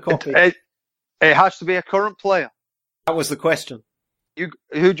allowed to copy. It has to be a current player. That was the question. Who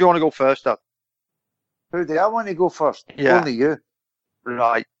do you want to go first, Dad? Who do I want to go first? Yeah. Only you.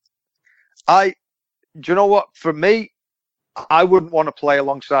 Right. Do you know what? For me, I wouldn't want to play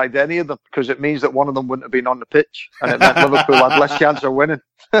alongside any of them because it means that one of them wouldn't have been on the pitch, and it meant Liverpool had less chance of winning.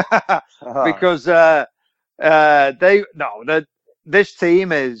 Because this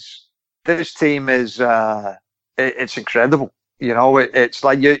team is it's incredible. You know, it's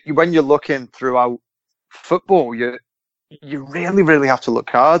like when you're looking throughout football, you really, really have to look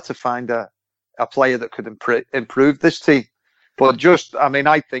hard to find a player that could improve this team. But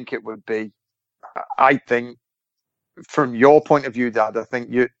I think it would be. I think, from your point of view, Dad, I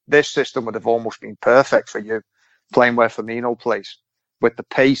think this system would have almost been perfect for you, playing where Firmino plays, with the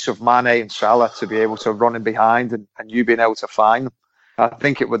pace of Mane and Salah to be able to run in behind and you being able to find them. I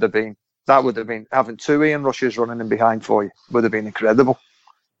think it would have been. That would have been, having two Ian Rushes running in behind for you would have been incredible.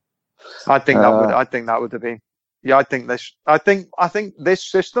 I think that would have been. Yeah, I think this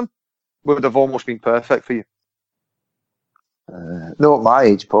system would have almost been perfect for you. Not at my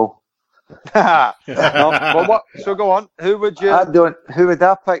age, Paul. No, well, what? So go on. Who would you? Who would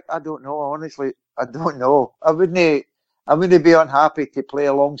I pick? I don't know. Honestly, I don't know. I wouldn't be unhappy to play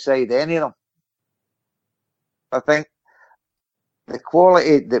alongside any of them. I think the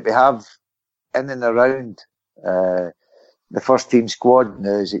quality that we have in and around the first team squad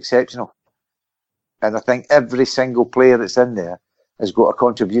now is exceptional. And I think every single player that's in there has got a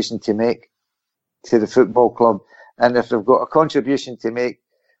contribution to make to the football club. And if they've got a contribution to make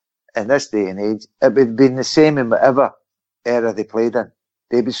in this day and age, it would have been the same in whatever era they played in.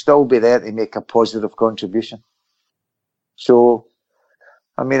 They would still be there to make a positive contribution. So,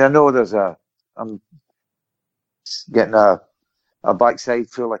 I know I'm getting a backside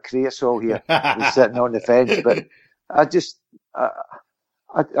full of creosote here, sitting on the fence, but I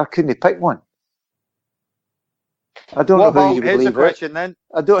couldn't pick one. I don't know who you would leave out. Then.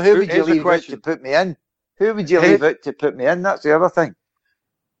 Who would you leave out to put me in? Who would you leave out to put me in? That's the other thing.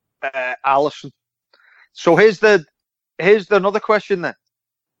 Alisson. So here's another question then.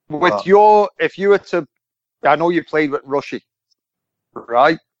 If you were to, I know you played with Rushy,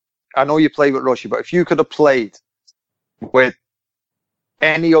 right? I know you played with Rushy, but if you could have played with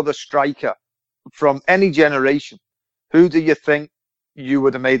any other striker from any generation who do you think you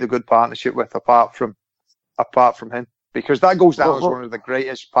would have made a good partnership with apart from him? Because that goes down as one of the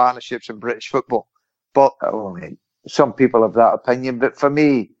greatest partnerships in British football. But some people have that opinion, but for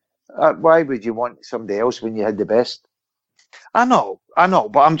me, why would you want somebody else when you had the best? I know,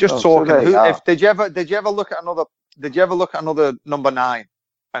 but I'm just talking. Did you ever look at another number 9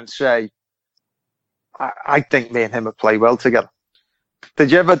 and say, I think me and him would play well together?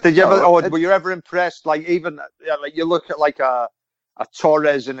 Did you ever, or were you ever impressed? Like even like you look at like a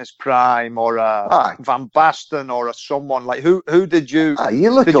Torres in his prime, or a Van Basten, or a someone like who did you? Did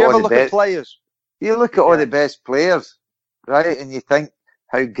you ever look at players? You look at all the best players, right, and you think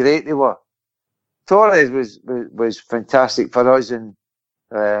how great they were. Torres was fantastic for us, and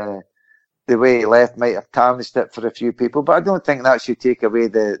the way he left might have tarnished it for a few people, but I don't think that should take away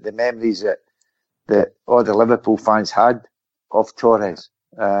the memories that all the Liverpool fans had of Torres.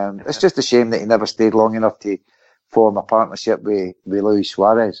 It's just a shame that he never stayed long enough to form a partnership with Luis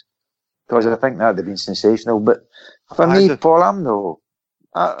Suarez, because I think that would have been sensational. But for me, Paul, I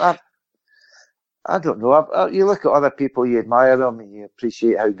don't know. You look at other people, you admire them, and you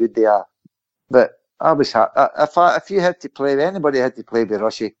appreciate how good they are. But I was if you had to play, anybody had to play with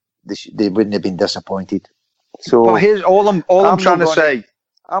Rushy, they wouldn't have been disappointed. So but here's all I'm trying to say.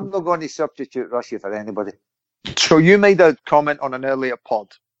 I'm not going to substitute Rushy for anybody. So you made a comment on an earlier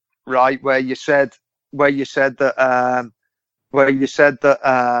pod, right, where you said that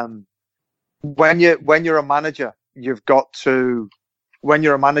when you're a manager, you've got to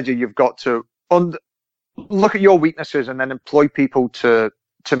look at your weaknesses and then employ people to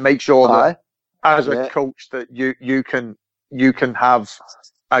make sure that as a coach that you can have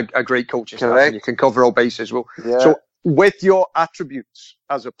a great coaching staff and you can cover all bases. Well, so with your attributes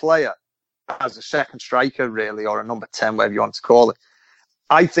as a player, as a second striker, really, or a number 10, whatever you want to call it,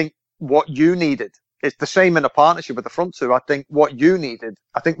 I think what you needed is the same in a partnership with the front two. I think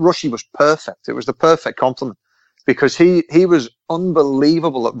Rushy was perfect. It was the perfect complement, because he was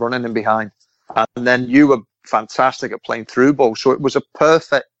unbelievable at running in behind, and then you were fantastic at playing through ball. So it was a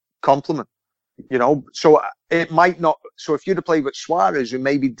perfect complement, you know. So it might not. So if you'd have played with Suarez, who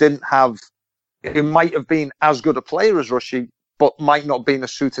might have been as good a player as Rushy, but might not have been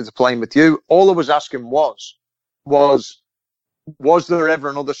as suited to playing with you. All I was asking was there ever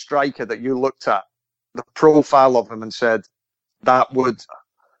another striker that you looked at the profile of him and said that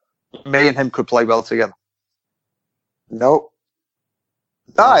me and him could play well together? No.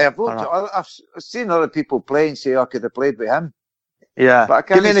 I've seen other people play and say I could have played with him. Yeah, but I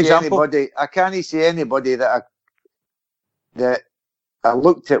can't give me an example. I can't see anybody that I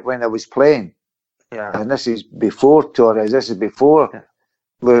looked at when I was playing. Yeah, and this is before Torres. This is before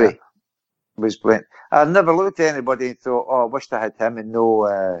Louis was playing. I never looked at anybody and thought, "Oh, I wished I had him and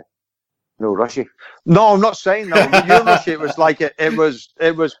no Rushy." No, I'm not saying that. With you and Rushy, it was like it was.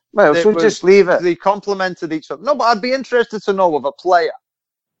 Well, so just leave it. They complemented each other. No, but I'd be interested to know of a player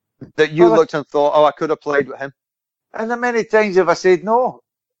that you looked and thought, "Oh, I could have played with him." And how many times have I said no?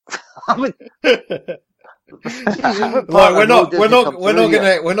 We're not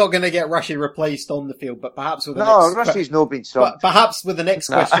gonna get Rushy replaced on the field, but perhaps with Rushy's not been subbed. Perhaps with the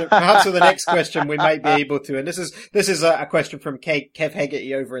next question, we might be able to. And this is a question from Kev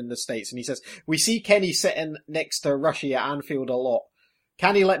Hegarty over in the States, and he says, "We see Kenny sitting next to Rushy at Anfield a lot.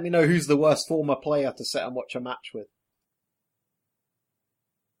 Can he let me know who's the worst former player to sit and watch a match with?"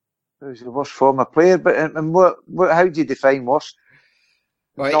 Who's the worst former player? But and what? How do you define worst?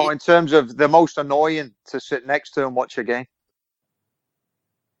 Right. No, in terms of the most annoying to sit next to and watch a game.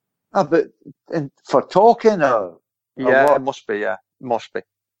 But for talking or what? It must be. Yeah, must be.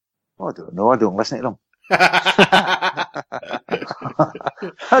 I don't know. I don't listen to them.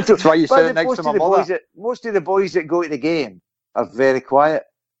 That's why you sit next to my mother. Most of the boys that go to the game are very quiet.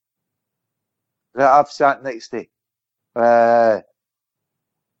 That I've sat next to.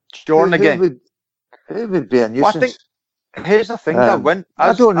 During the game. Who would be a nuisance? Well, I think. Here's the thing, though.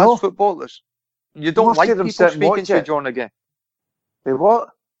 As footballers, you don't like people speaking to you during the game. They what?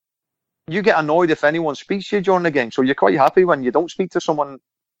 You get annoyed if anyone speaks to you during the game, so you're quite happy when you don't speak to someone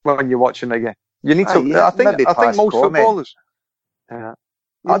when you're watching the game. You need to. I think most footballers. Yeah.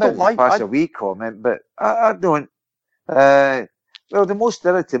 I don't like pass a wee comment, but I don't. Well, the most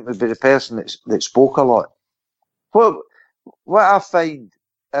irritant would be the person that spoke a lot. What I find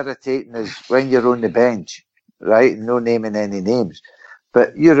irritating is when you're on the bench. Right, no naming any names,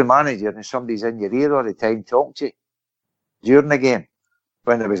 but you're a manager and somebody's in your ear all the time talking to you during the game.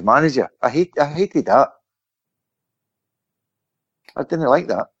 When I was manager, I hated that. I didn't like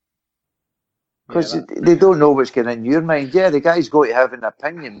that because they don't know what's going on in your mind. Yeah, the guy's got to have an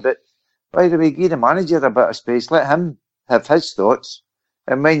opinion, but By the way, give the manager a bit of space. Let him have his thoughts.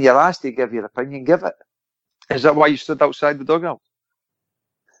 And when you're asked to give your opinion, give it. Is that why you stood outside the dugout?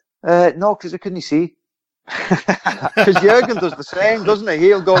 No, because I couldn't see. Because Jurgen does the same, doesn't he?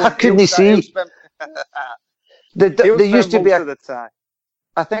 He'll go. I couldn't see. There used to be the time.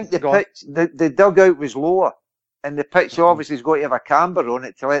 I think the pitch, the dugout was lower, and the pitch obviously has got to have a camber on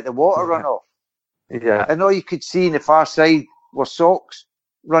it to let the water run off. Yeah. And all you could see on the far side were socks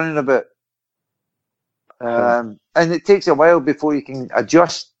running about. And it takes a while before you can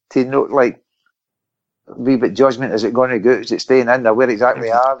adjust to know, like, a wee bit judgment. Is it going to go? Is it staying in there? Where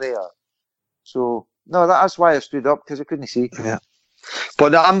exactly are they? So, no, that's why I stood up, because I couldn't see. Yeah.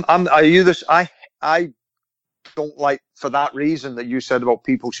 But I don't like, for that reason that you said about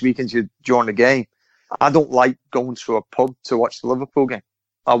people speaking to you during the game, I don't like going to a pub to watch the Liverpool game.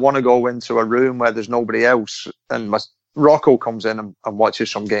 I want to go into a room where there's nobody else, and Rocco comes in and watches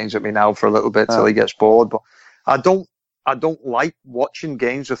some games with me now for a little bit till he gets bored. But I don't like watching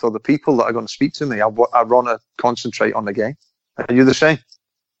games with other people that are going to speak to me. I want to concentrate on the game. Are you the same?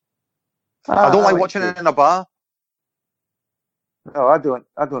 I don't like watching it in a bar. No, I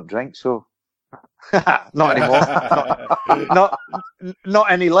don't drink, so. Not anymore.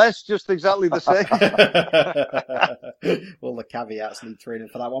 not any less. Just exactly the same. Well, the caveats need training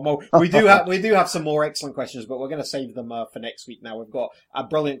for that one. Well, we do have some more excellent questions, but we're going to save them for next week. Now we've got a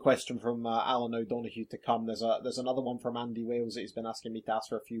brilliant question from Alan O'Donoghue to come. There's another one from Andy Wales that he's been asking me to ask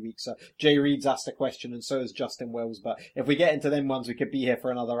for a few weeks. Jay Reed's asked a question, and so has Justin Wells. But if we get into them ones, we could be here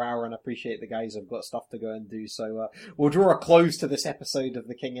for another hour, and I appreciate the guys have got stuff to go and do. So we'll draw a close to this episode of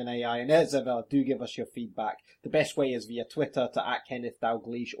the King and AI. And as ever, do give us your feedback. The best way is via Twitter to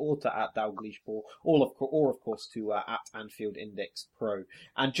 @KennethDalgleish or to @DalgleishBall, or of course to @AnfieldIndexPro.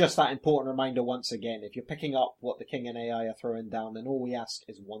 And just that important reminder once again, if you're picking up what the King and AI are throwing down, then all we ask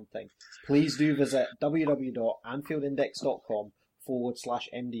is one thing. Please do visit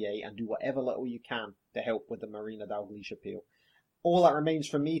www.AnfieldIndex.com/MDA and do whatever little you can to help with the Marina Dalglish appeal. All that remains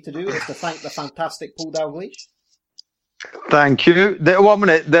for me to do is to thank the fantastic Paul Dalglish. Thank you. 1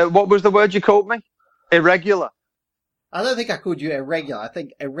 minute. What was the word you called me? Irregular. I don't think I called you irregular. I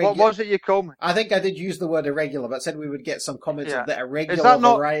think irregular. What was it you called me? I think I did use the word irregular, but said we would get some comments of the irregular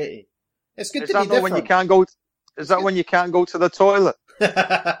variety. It's good to be different. When you can't go? Is that when you can't go to the toilet?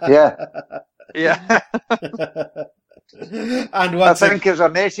 Yeah. Yeah. And I think there's a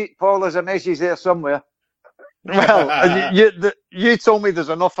message, Paul. There's a message there somewhere. Well, you told me there's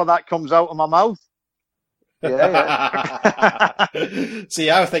enough of that comes out of my mouth. Yeah. See,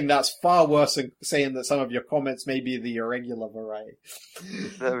 I think that's far worse than saying that some of your comments may be the irregular variety.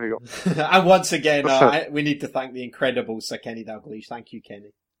 There we go. And once again, we need to thank the incredible Sir Kenny Dalglish. Thank you,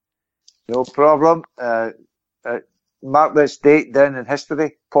 Kenny. No problem. Mark this date down in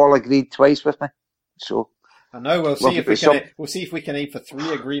history. Paul agreed twice with me, so. I know. We'll see if we can aim for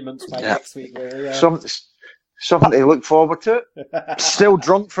 3 agreements by next week. Something to look forward to. Still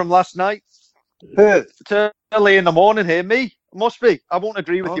drunk from last night. Who? It's early in the morning here. Me? Must be. I won't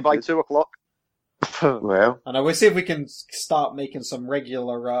agree with you by 2 o'clock. Well. I know. We'll see if we can start making some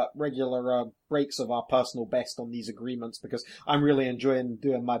regular breaks of our personal best on these agreements, because I'm really enjoying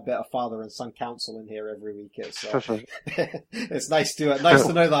doing my bit of father and son counsel in here every week. It's nice to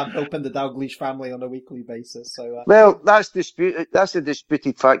know that I'm helping the Dalglish family on a weekly basis. So well, that's disputed. That's a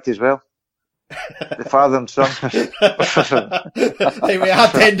disputed fact as well. The father and son. Hey, we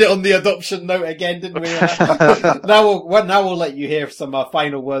had to end it on the adoption note again, didn't we? Now we'll let you hear some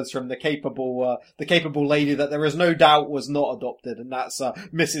final words from the capable lady that there is no doubt was not adopted, and that's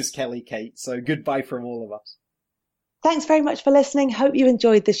Mrs. Kelly Kate. So goodbye from all of us. Thanks very much for listening. Hope you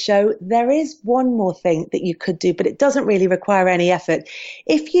enjoyed the show. There is one more thing that you could do, but it doesn't really require any effort.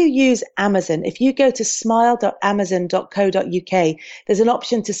 If you use Amazon, if you go to smile.amazon.co.uk, there's an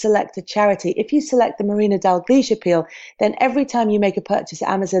option to select a charity. If you select the Marina Dalglish appeal, then every time you make a purchase at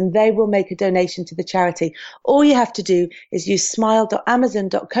Amazon, they will make a donation to the charity. All you have to do is use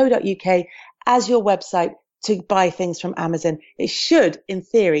smile.amazon.co.uk as your website to buy things from Amazon. It should, in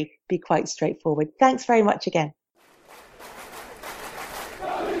theory, be quite straightforward. Thanks very much again.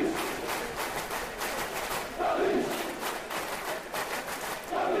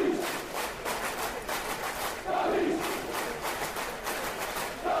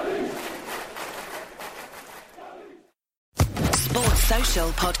 Sports Social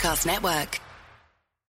Podcast Network.